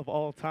greatest of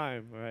all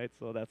time, right?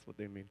 So that's what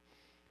they mean.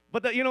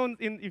 But, you know,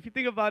 if you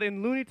think about it,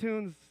 in Looney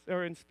Tunes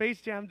or in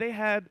Space Jam, they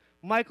had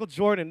Michael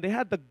Jordan. They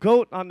had the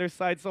GOAT on their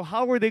side. So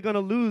how were they going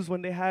to lose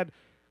when they had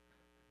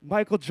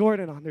Michael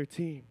Jordan on their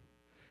team?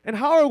 And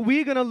how are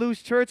we going to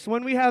lose, church,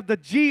 when we have the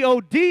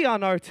G-O-D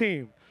on our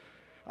team?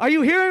 Are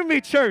you hearing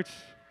me, church?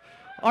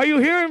 Are you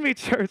hearing me,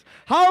 church?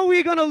 How are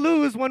we going to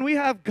lose when we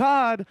have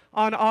God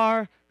on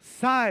our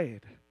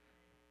side?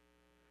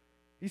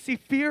 You see,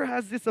 fear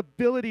has this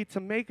ability to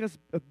make us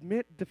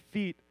admit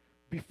defeat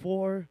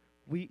before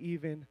we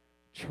even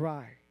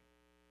try.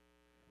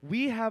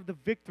 We have the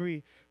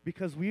victory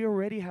because we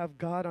already have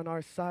God on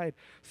our side.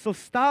 So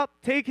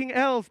stop taking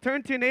L's.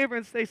 Turn to your neighbor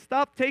and say,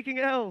 stop taking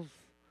L's.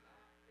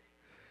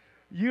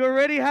 You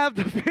already have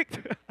the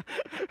victory.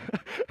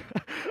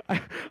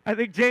 I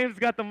think James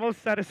got the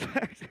most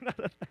satisfaction out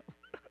of that.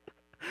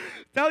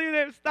 Tell you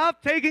there,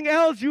 stop taking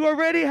L's. You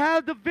already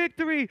have the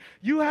victory.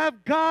 You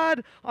have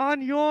God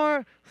on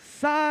your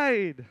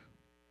side.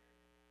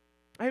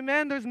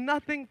 Amen. There's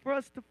nothing for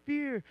us to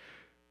fear.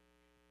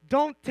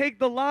 Don't take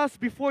the loss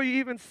before you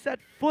even set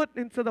foot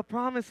into the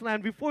promised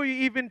land, before you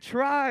even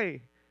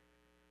try.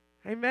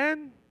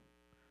 Amen.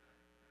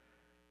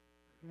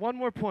 One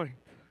more point.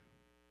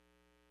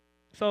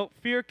 So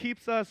fear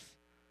keeps us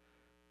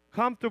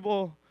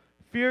comfortable.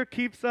 Fear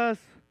keeps us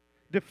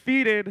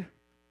defeated.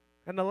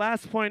 And the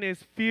last point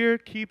is fear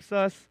keeps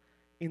us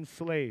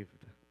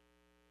enslaved.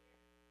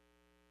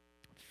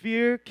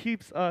 Fear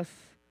keeps us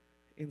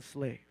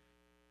enslaved.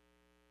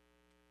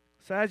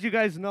 So as you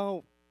guys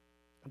know,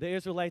 the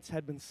Israelites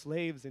had been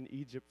slaves in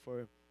Egypt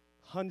for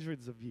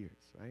hundreds of years,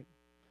 right?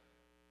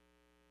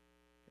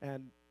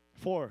 And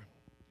for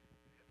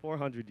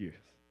 400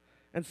 years.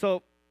 And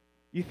so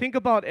you think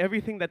about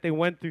everything that they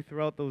went through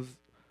throughout those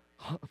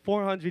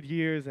 400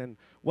 years and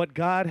what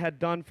God had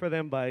done for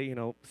them by,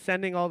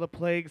 sending all the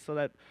plagues so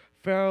that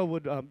Pharaoh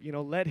would,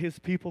 let his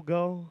people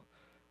go.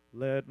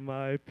 Let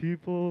my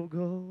people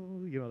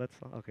go. You know that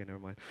song? Okay, never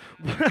mind.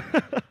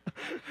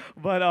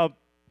 But,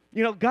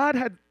 God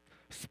had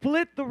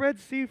split the Red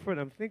Sea for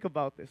them. Think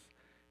about this.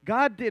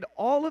 God did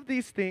all of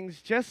these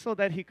things just so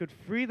that he could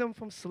free them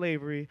from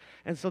slavery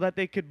and so that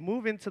they could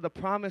move into the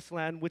promised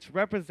land, which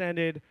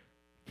represented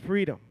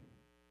freedom.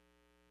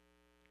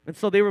 And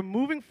so they were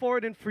moving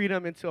forward in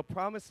freedom into a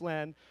promised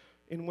land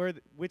in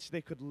which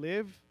they could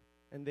live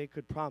and they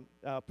could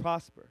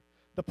prosper.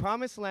 The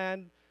promised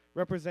land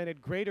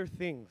represented greater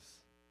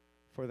things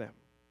for them.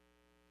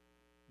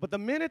 But the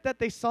minute that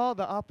they saw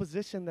the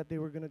opposition that they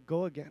were going to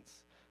go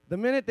against, the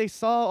minute they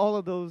saw all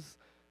of those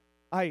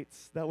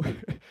ites that were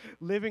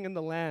living in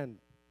the land,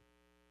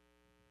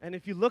 and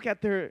if you look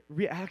at their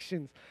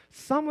reactions,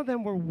 some of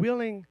them were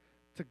willing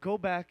to go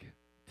back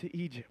to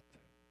Egypt.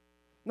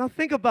 Now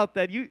think about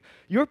that.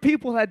 Your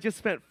people had just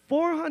spent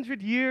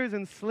 400 years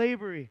in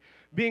slavery,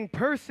 being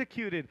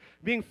persecuted,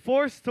 being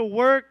forced to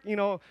work,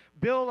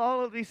 build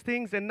all of these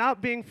things and not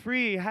being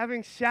free,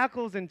 having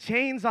shackles and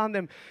chains on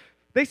them.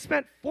 They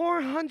spent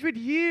 400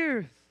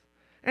 years.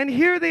 And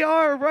here they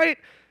are right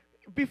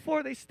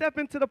before they step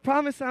into the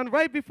promised land,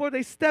 right before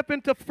they step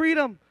into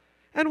freedom.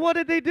 And what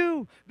did they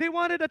do? They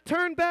wanted to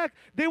turn back.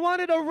 They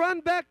wanted to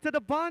run back to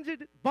the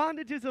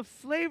bondages of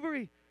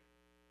slavery.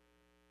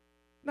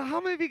 Now,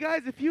 how many of you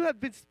guys, if you have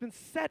been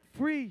set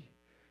free,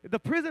 the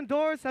prison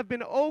doors have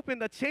been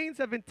opened, the chains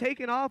have been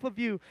taken off of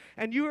you,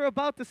 and you are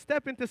about to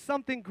step into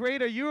something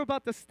greater, you're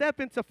about to step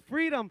into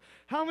freedom,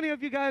 how many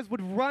of you guys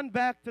would run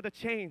back to the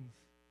chains?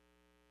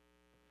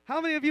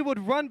 How many of you would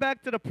run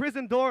back to the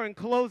prison door and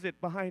close it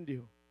behind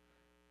you?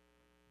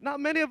 Not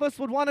many of us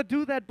would want to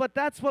do that, but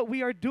that's what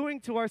we are doing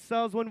to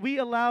ourselves when we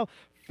allow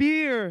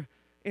fear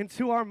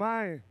into our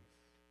minds.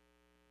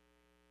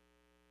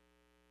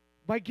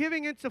 By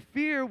giving into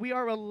fear, we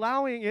are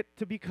allowing it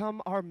to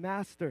become our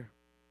master.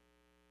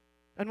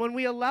 And when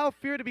we allow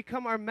fear to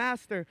become our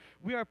master,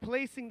 we are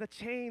placing the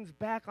chains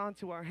back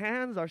onto our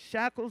hands, our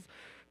shackles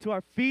to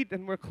our feet,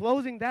 and we're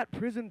closing that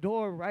prison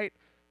door right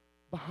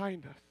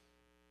behind us.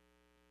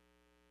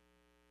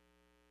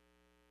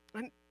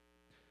 And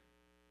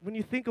when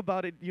you think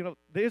about it,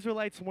 the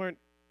Israelites weren't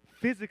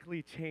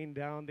physically chained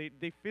down.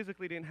 They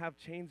physically didn't have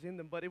chains in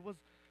them, but it was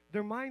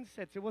their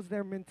mindsets. It was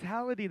their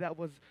mentality that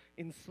was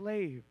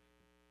enslaved.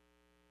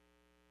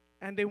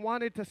 And they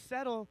wanted to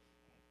settle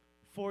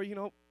for,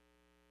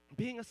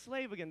 being a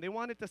slave again. They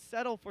wanted to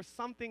settle for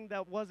something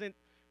that wasn't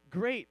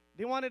great.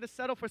 They wanted to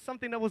settle for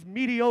something that was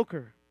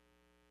mediocre,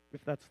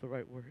 if that's the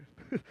right word.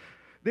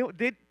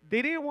 They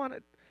didn't want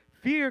it.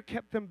 Fear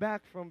kept them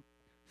back from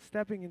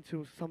stepping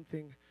into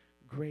something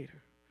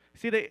greater.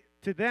 See,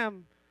 to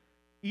them,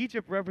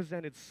 Egypt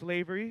represented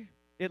slavery.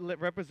 It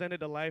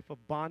represented a life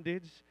of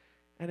bondage.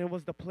 And it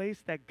was the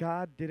place that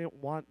God didn't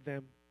want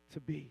them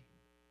to be.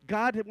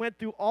 God went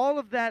through all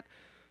of that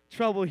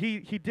trouble. He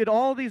did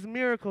all these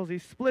miracles. He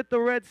split the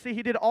Red Sea.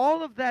 He did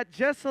all of that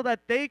just so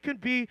that they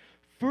could be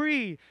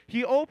free.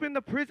 He opened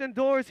the prison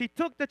doors. He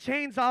took the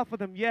chains off of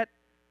them, yet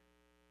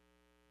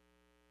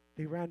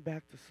they ran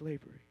back to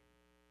slavery.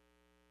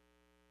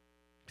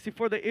 See,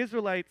 for the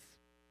Israelites,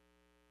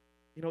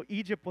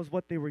 Egypt was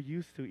what they were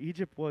used to.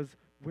 Egypt was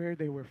where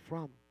they were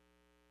from.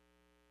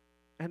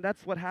 And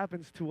that's what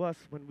happens to us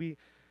when we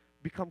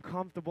become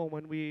comfortable,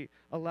 when we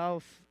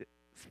allow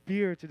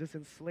fear to just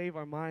enslave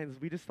our minds.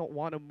 We just don't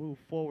want to move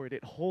forward.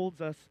 It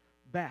holds us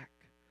back.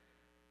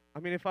 I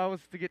mean, if I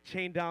was to get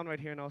chained down right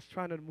here and I was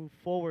trying to move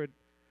forward,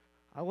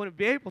 I wouldn't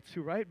be able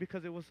to, right?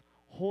 Because it was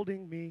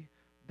holding me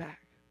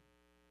back.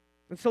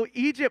 And so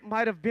Egypt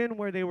might have been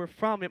where they were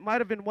from. It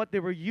might have been what they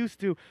were used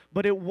to,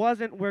 but it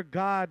wasn't where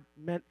God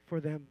meant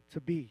for them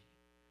to be.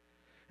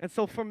 And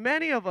so for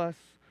many of us,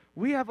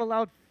 we have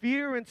allowed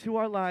fear into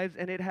our lives,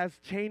 and it has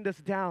chained us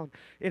down.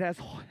 It has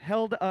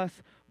held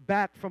us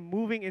back from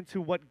moving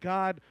into what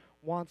God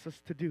wants us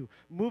to do,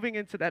 moving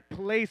into that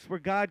place where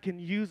God can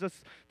use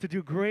us to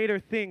do greater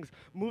things,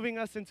 moving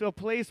us into a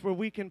place where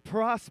we can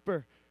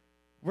prosper,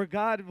 where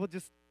God will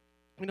just,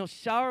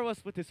 shower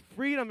us with His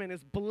freedom and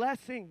His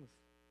blessings.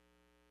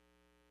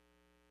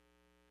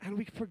 And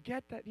we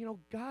forget that,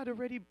 God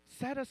already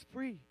set us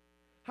free.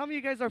 How many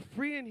of you guys are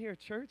free in here,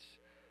 church?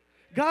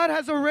 God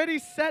has already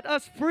set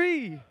us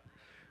free.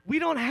 We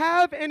don't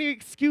have any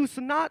excuse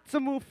not to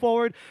move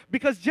forward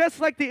because just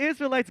like the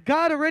Israelites,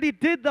 God already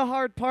did the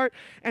hard part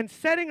and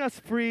setting us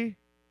free.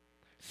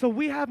 So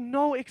we have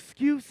no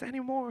excuse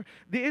anymore.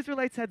 The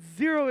Israelites had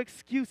zero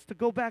excuse to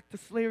go back to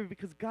slavery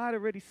because God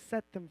already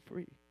set them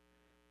free.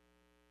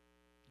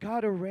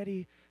 God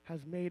already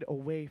has made a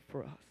way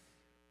for us.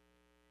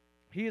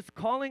 He is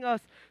calling us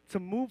to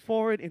move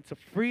forward into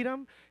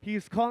freedom. He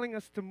is calling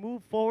us to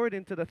move forward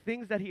into the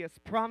things that He has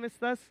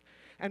promised us.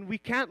 And we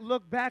can't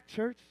look back,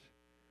 church.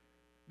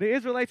 The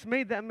Israelites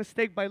made that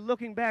mistake by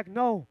looking back.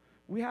 No,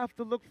 we have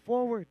to look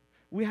forward.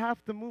 We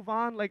have to move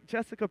on like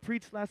Jessica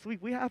preached last week.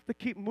 We have to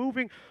keep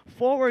moving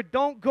forward.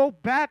 Don't go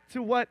back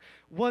to what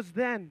was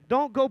then.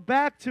 Don't go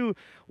back to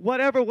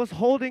whatever was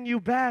holding you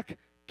back.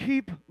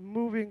 Keep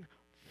moving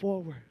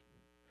forward.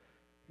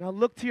 Now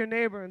look to your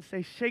neighbor and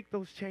say, shake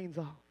those chains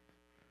off.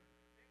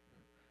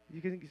 You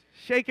can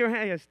shake your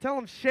hand. Yes, tell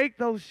them, shake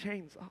those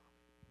chains off.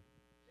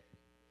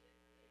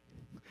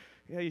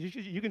 Yeah,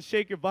 you can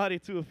shake your body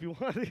too if you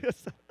want.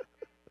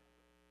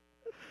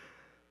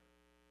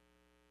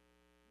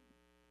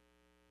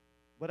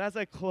 But as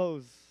I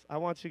close, I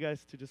want you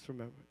guys to just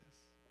remember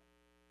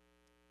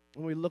this.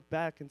 When we look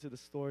back into the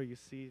story, you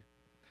see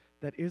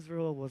that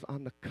Israel was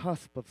on the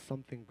cusp of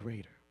something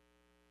greater.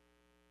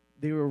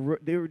 They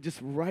were just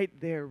right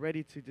there,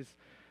 ready to just,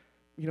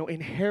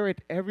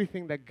 inherit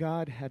everything that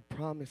God had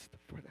promised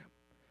for them.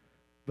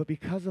 But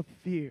because of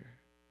fear,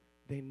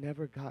 they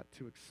never got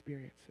to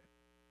experience it.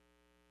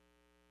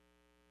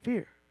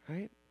 Fear,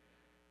 right?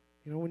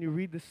 When you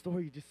read this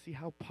story, you just see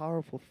how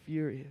powerful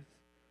fear is.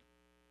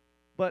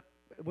 But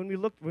when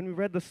we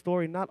read the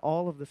story, not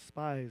all of the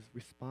spies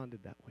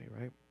responded that way,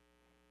 right?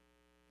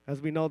 As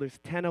we know, there's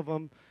 12 of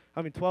them,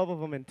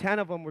 and 10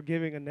 of them were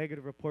giving a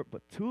negative report,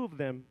 but 2 of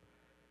them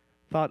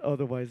thought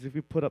otherwise. If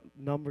you put up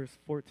Numbers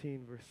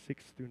 14, verse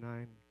 6 through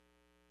 9.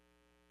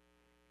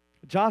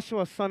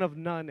 Joshua, son of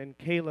Nun, and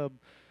Caleb,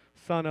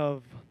 son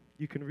of,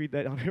 you can read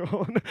that on your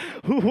own,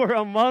 who were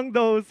among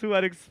those who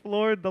had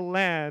explored the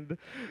land,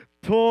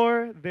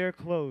 tore their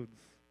clothes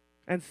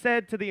and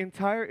said to the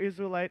entire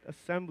Israelite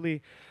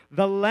assembly,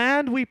 "The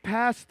land we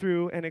passed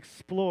through and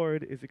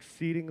explored is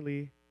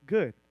exceedingly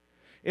good.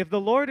 If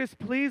the Lord is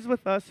pleased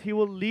with us, he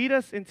will lead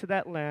us into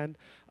that land,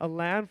 a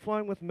land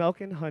flowing with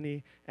milk and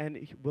honey, and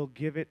he will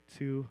give it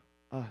to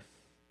us.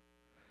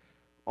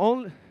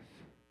 Only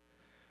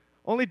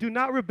do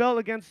not rebel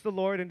against the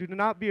Lord, and do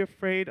not be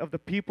afraid of the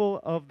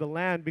people of the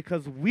land,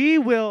 because we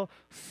will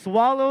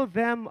swallow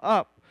them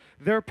up.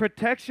 Their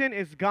protection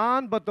is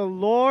gone, but the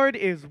Lord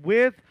is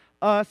with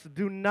us.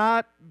 Do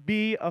not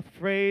be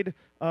afraid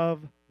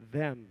of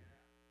them."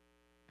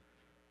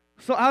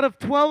 So out of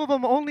 12 of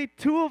them, only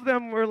 2 of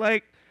them were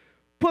like,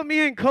 "Put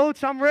me in,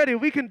 coach. I'm ready.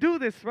 We can do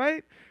this,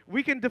 right?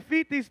 We can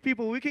defeat these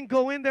people. We can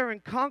go in there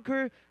and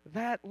conquer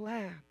that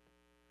land."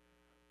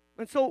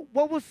 And so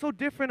what was so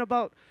different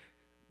about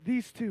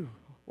these 2?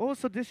 What was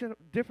so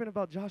different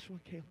about Joshua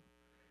and Caleb?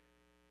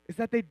 Is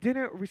that they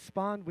didn't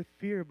respond with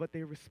fear, but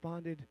they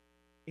responded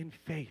in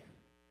faith.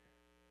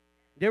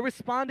 They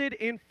responded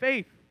in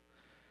faith.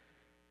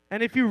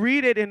 And if you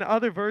read it in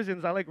other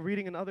versions, I like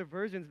reading in other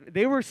versions,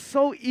 they were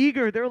so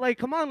eager. They were like,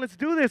 "Come on, let's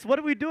do this. What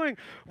are we doing?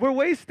 We're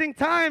wasting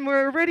time.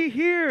 We're already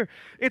here.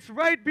 It's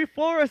right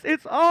before us.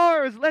 It's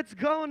ours. Let's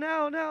go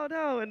now.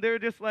 And they're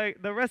just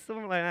like, the rest of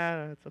them were like,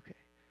 "No, it's okay."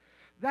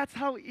 That's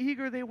how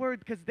eager they were,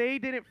 because they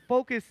didn't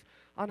focus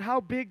on how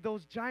big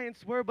those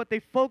giants were, but they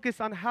focused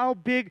on how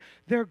big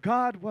their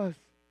God was.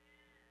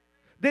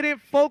 They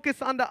didn't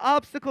focus on the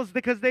obstacles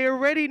because they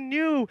already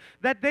knew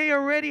that they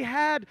already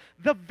had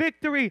the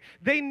victory.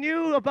 They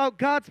knew about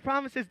God's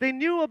promises. They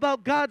knew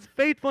about God's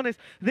faithfulness.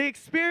 They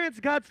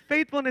experienced God's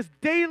faithfulness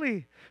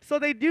daily. So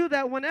they knew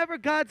that whenever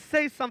God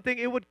says something,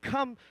 it would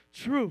come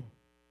true.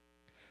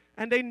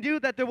 And they knew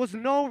that there was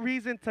no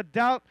reason to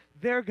doubt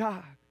their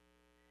God.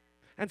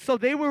 And so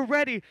they were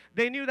ready.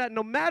 They knew that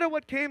no matter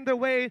what came their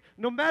way,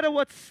 no matter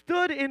what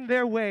stood in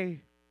their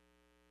way,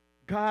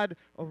 God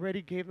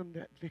already gave them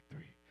that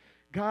victory.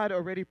 God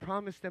already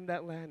promised them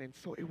that land, and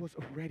so it was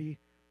already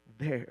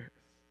theirs.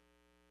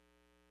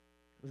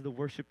 As the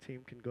worship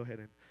team can go ahead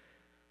and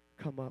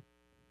come up.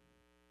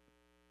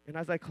 And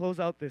as I close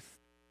out this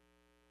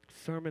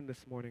sermon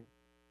this morning,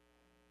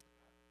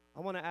 I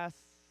want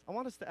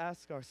us to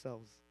ask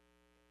ourselves,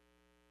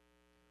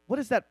 what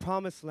is that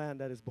promised land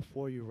that is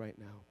before you right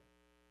now?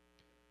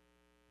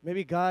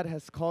 Maybe God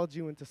has called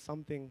you into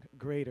something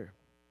greater.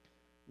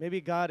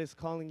 Maybe God is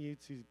calling you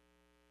to,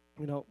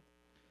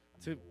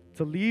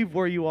 to leave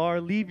where you are,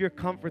 leave your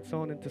comfort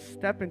zone, and to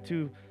step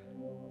into,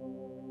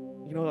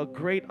 a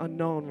great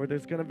unknown where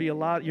there's going to be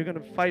you're going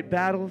to fight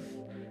battles.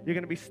 You're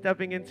going to be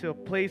stepping into a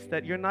place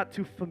that you're not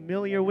too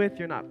familiar with,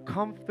 you're not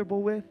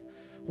comfortable with.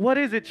 What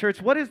is it,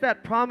 church? What is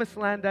that promised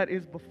land that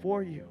is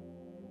before you?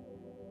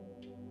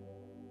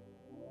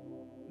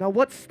 Now,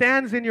 what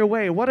stands in your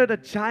way? What are the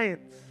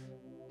giants?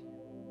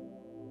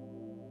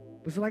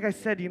 Because like I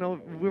said,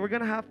 we're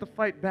going to have to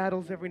fight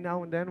battles every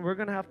now and then. We're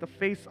going to have to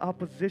face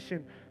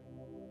opposition.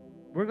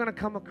 We're going to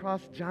come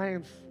across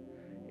giants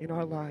in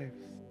our lives.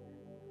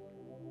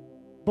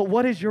 But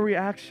what is your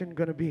reaction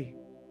going to be?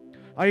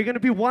 Are you going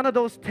to be one of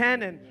those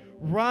 10 and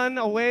run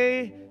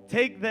away,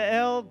 take the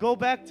L, go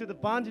back to the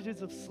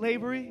bondages of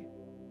slavery?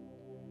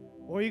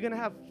 Or are you going to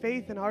have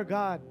faith in our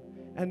God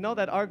and know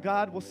that our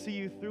God will see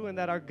you through, and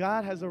that our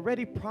God has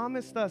already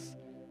promised us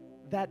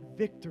that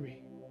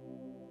victory?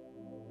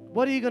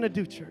 What are you going to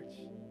do, church?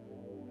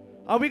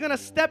 Are we going to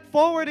step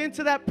forward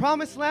into that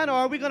promised land, or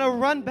are we going to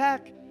run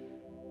back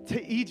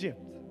to Egypt?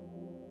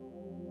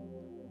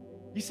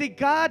 You see,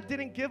 God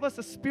didn't give us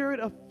a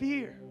spirit of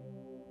fear.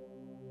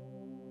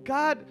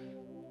 God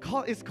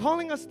is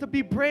calling us to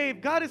be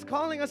brave. God is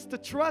calling us to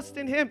trust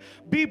in Him.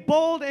 Be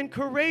bold and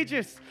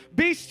courageous.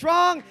 Be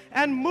strong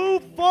and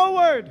move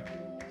forward.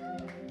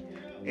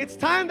 It's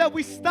time that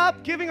we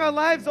stop giving our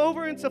lives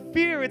over into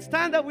fear. It's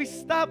time that we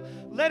stop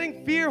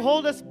letting fear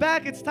hold us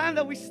back. It's time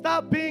that we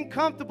stop being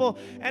comfortable.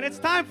 And it's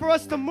time for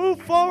us to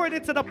move forward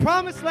into the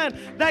promised land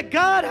that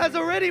God has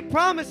already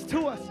promised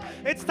to us.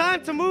 It's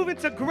time to move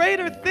into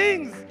greater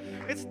things.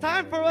 It's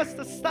time for us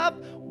to stop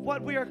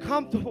what we are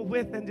comfortable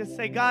with and just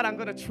say, God, I'm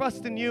going to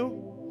trust in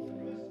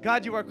you.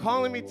 God, you are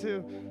calling me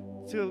to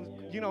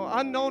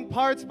unknown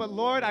parts, but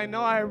Lord, I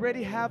know I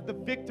already have the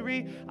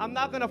victory. I'm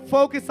not going to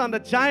focus on the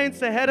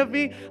giants ahead of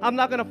me. I'm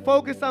not going to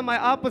focus on my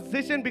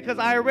opposition because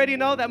I already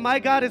know that my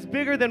God is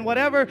bigger than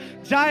whatever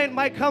giant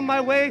might come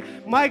my way.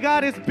 My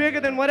God is bigger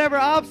than whatever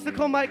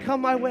obstacle might come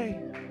my way.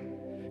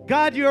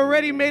 God, you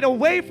already made a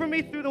way for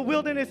me through the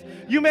wilderness.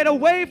 You made a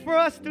way for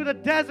us through the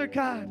desert,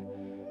 God.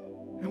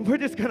 And we're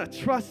just going to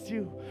trust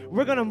you.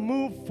 We're going to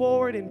move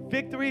forward in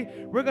victory.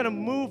 We're going to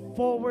move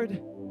forward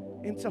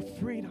into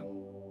freedom.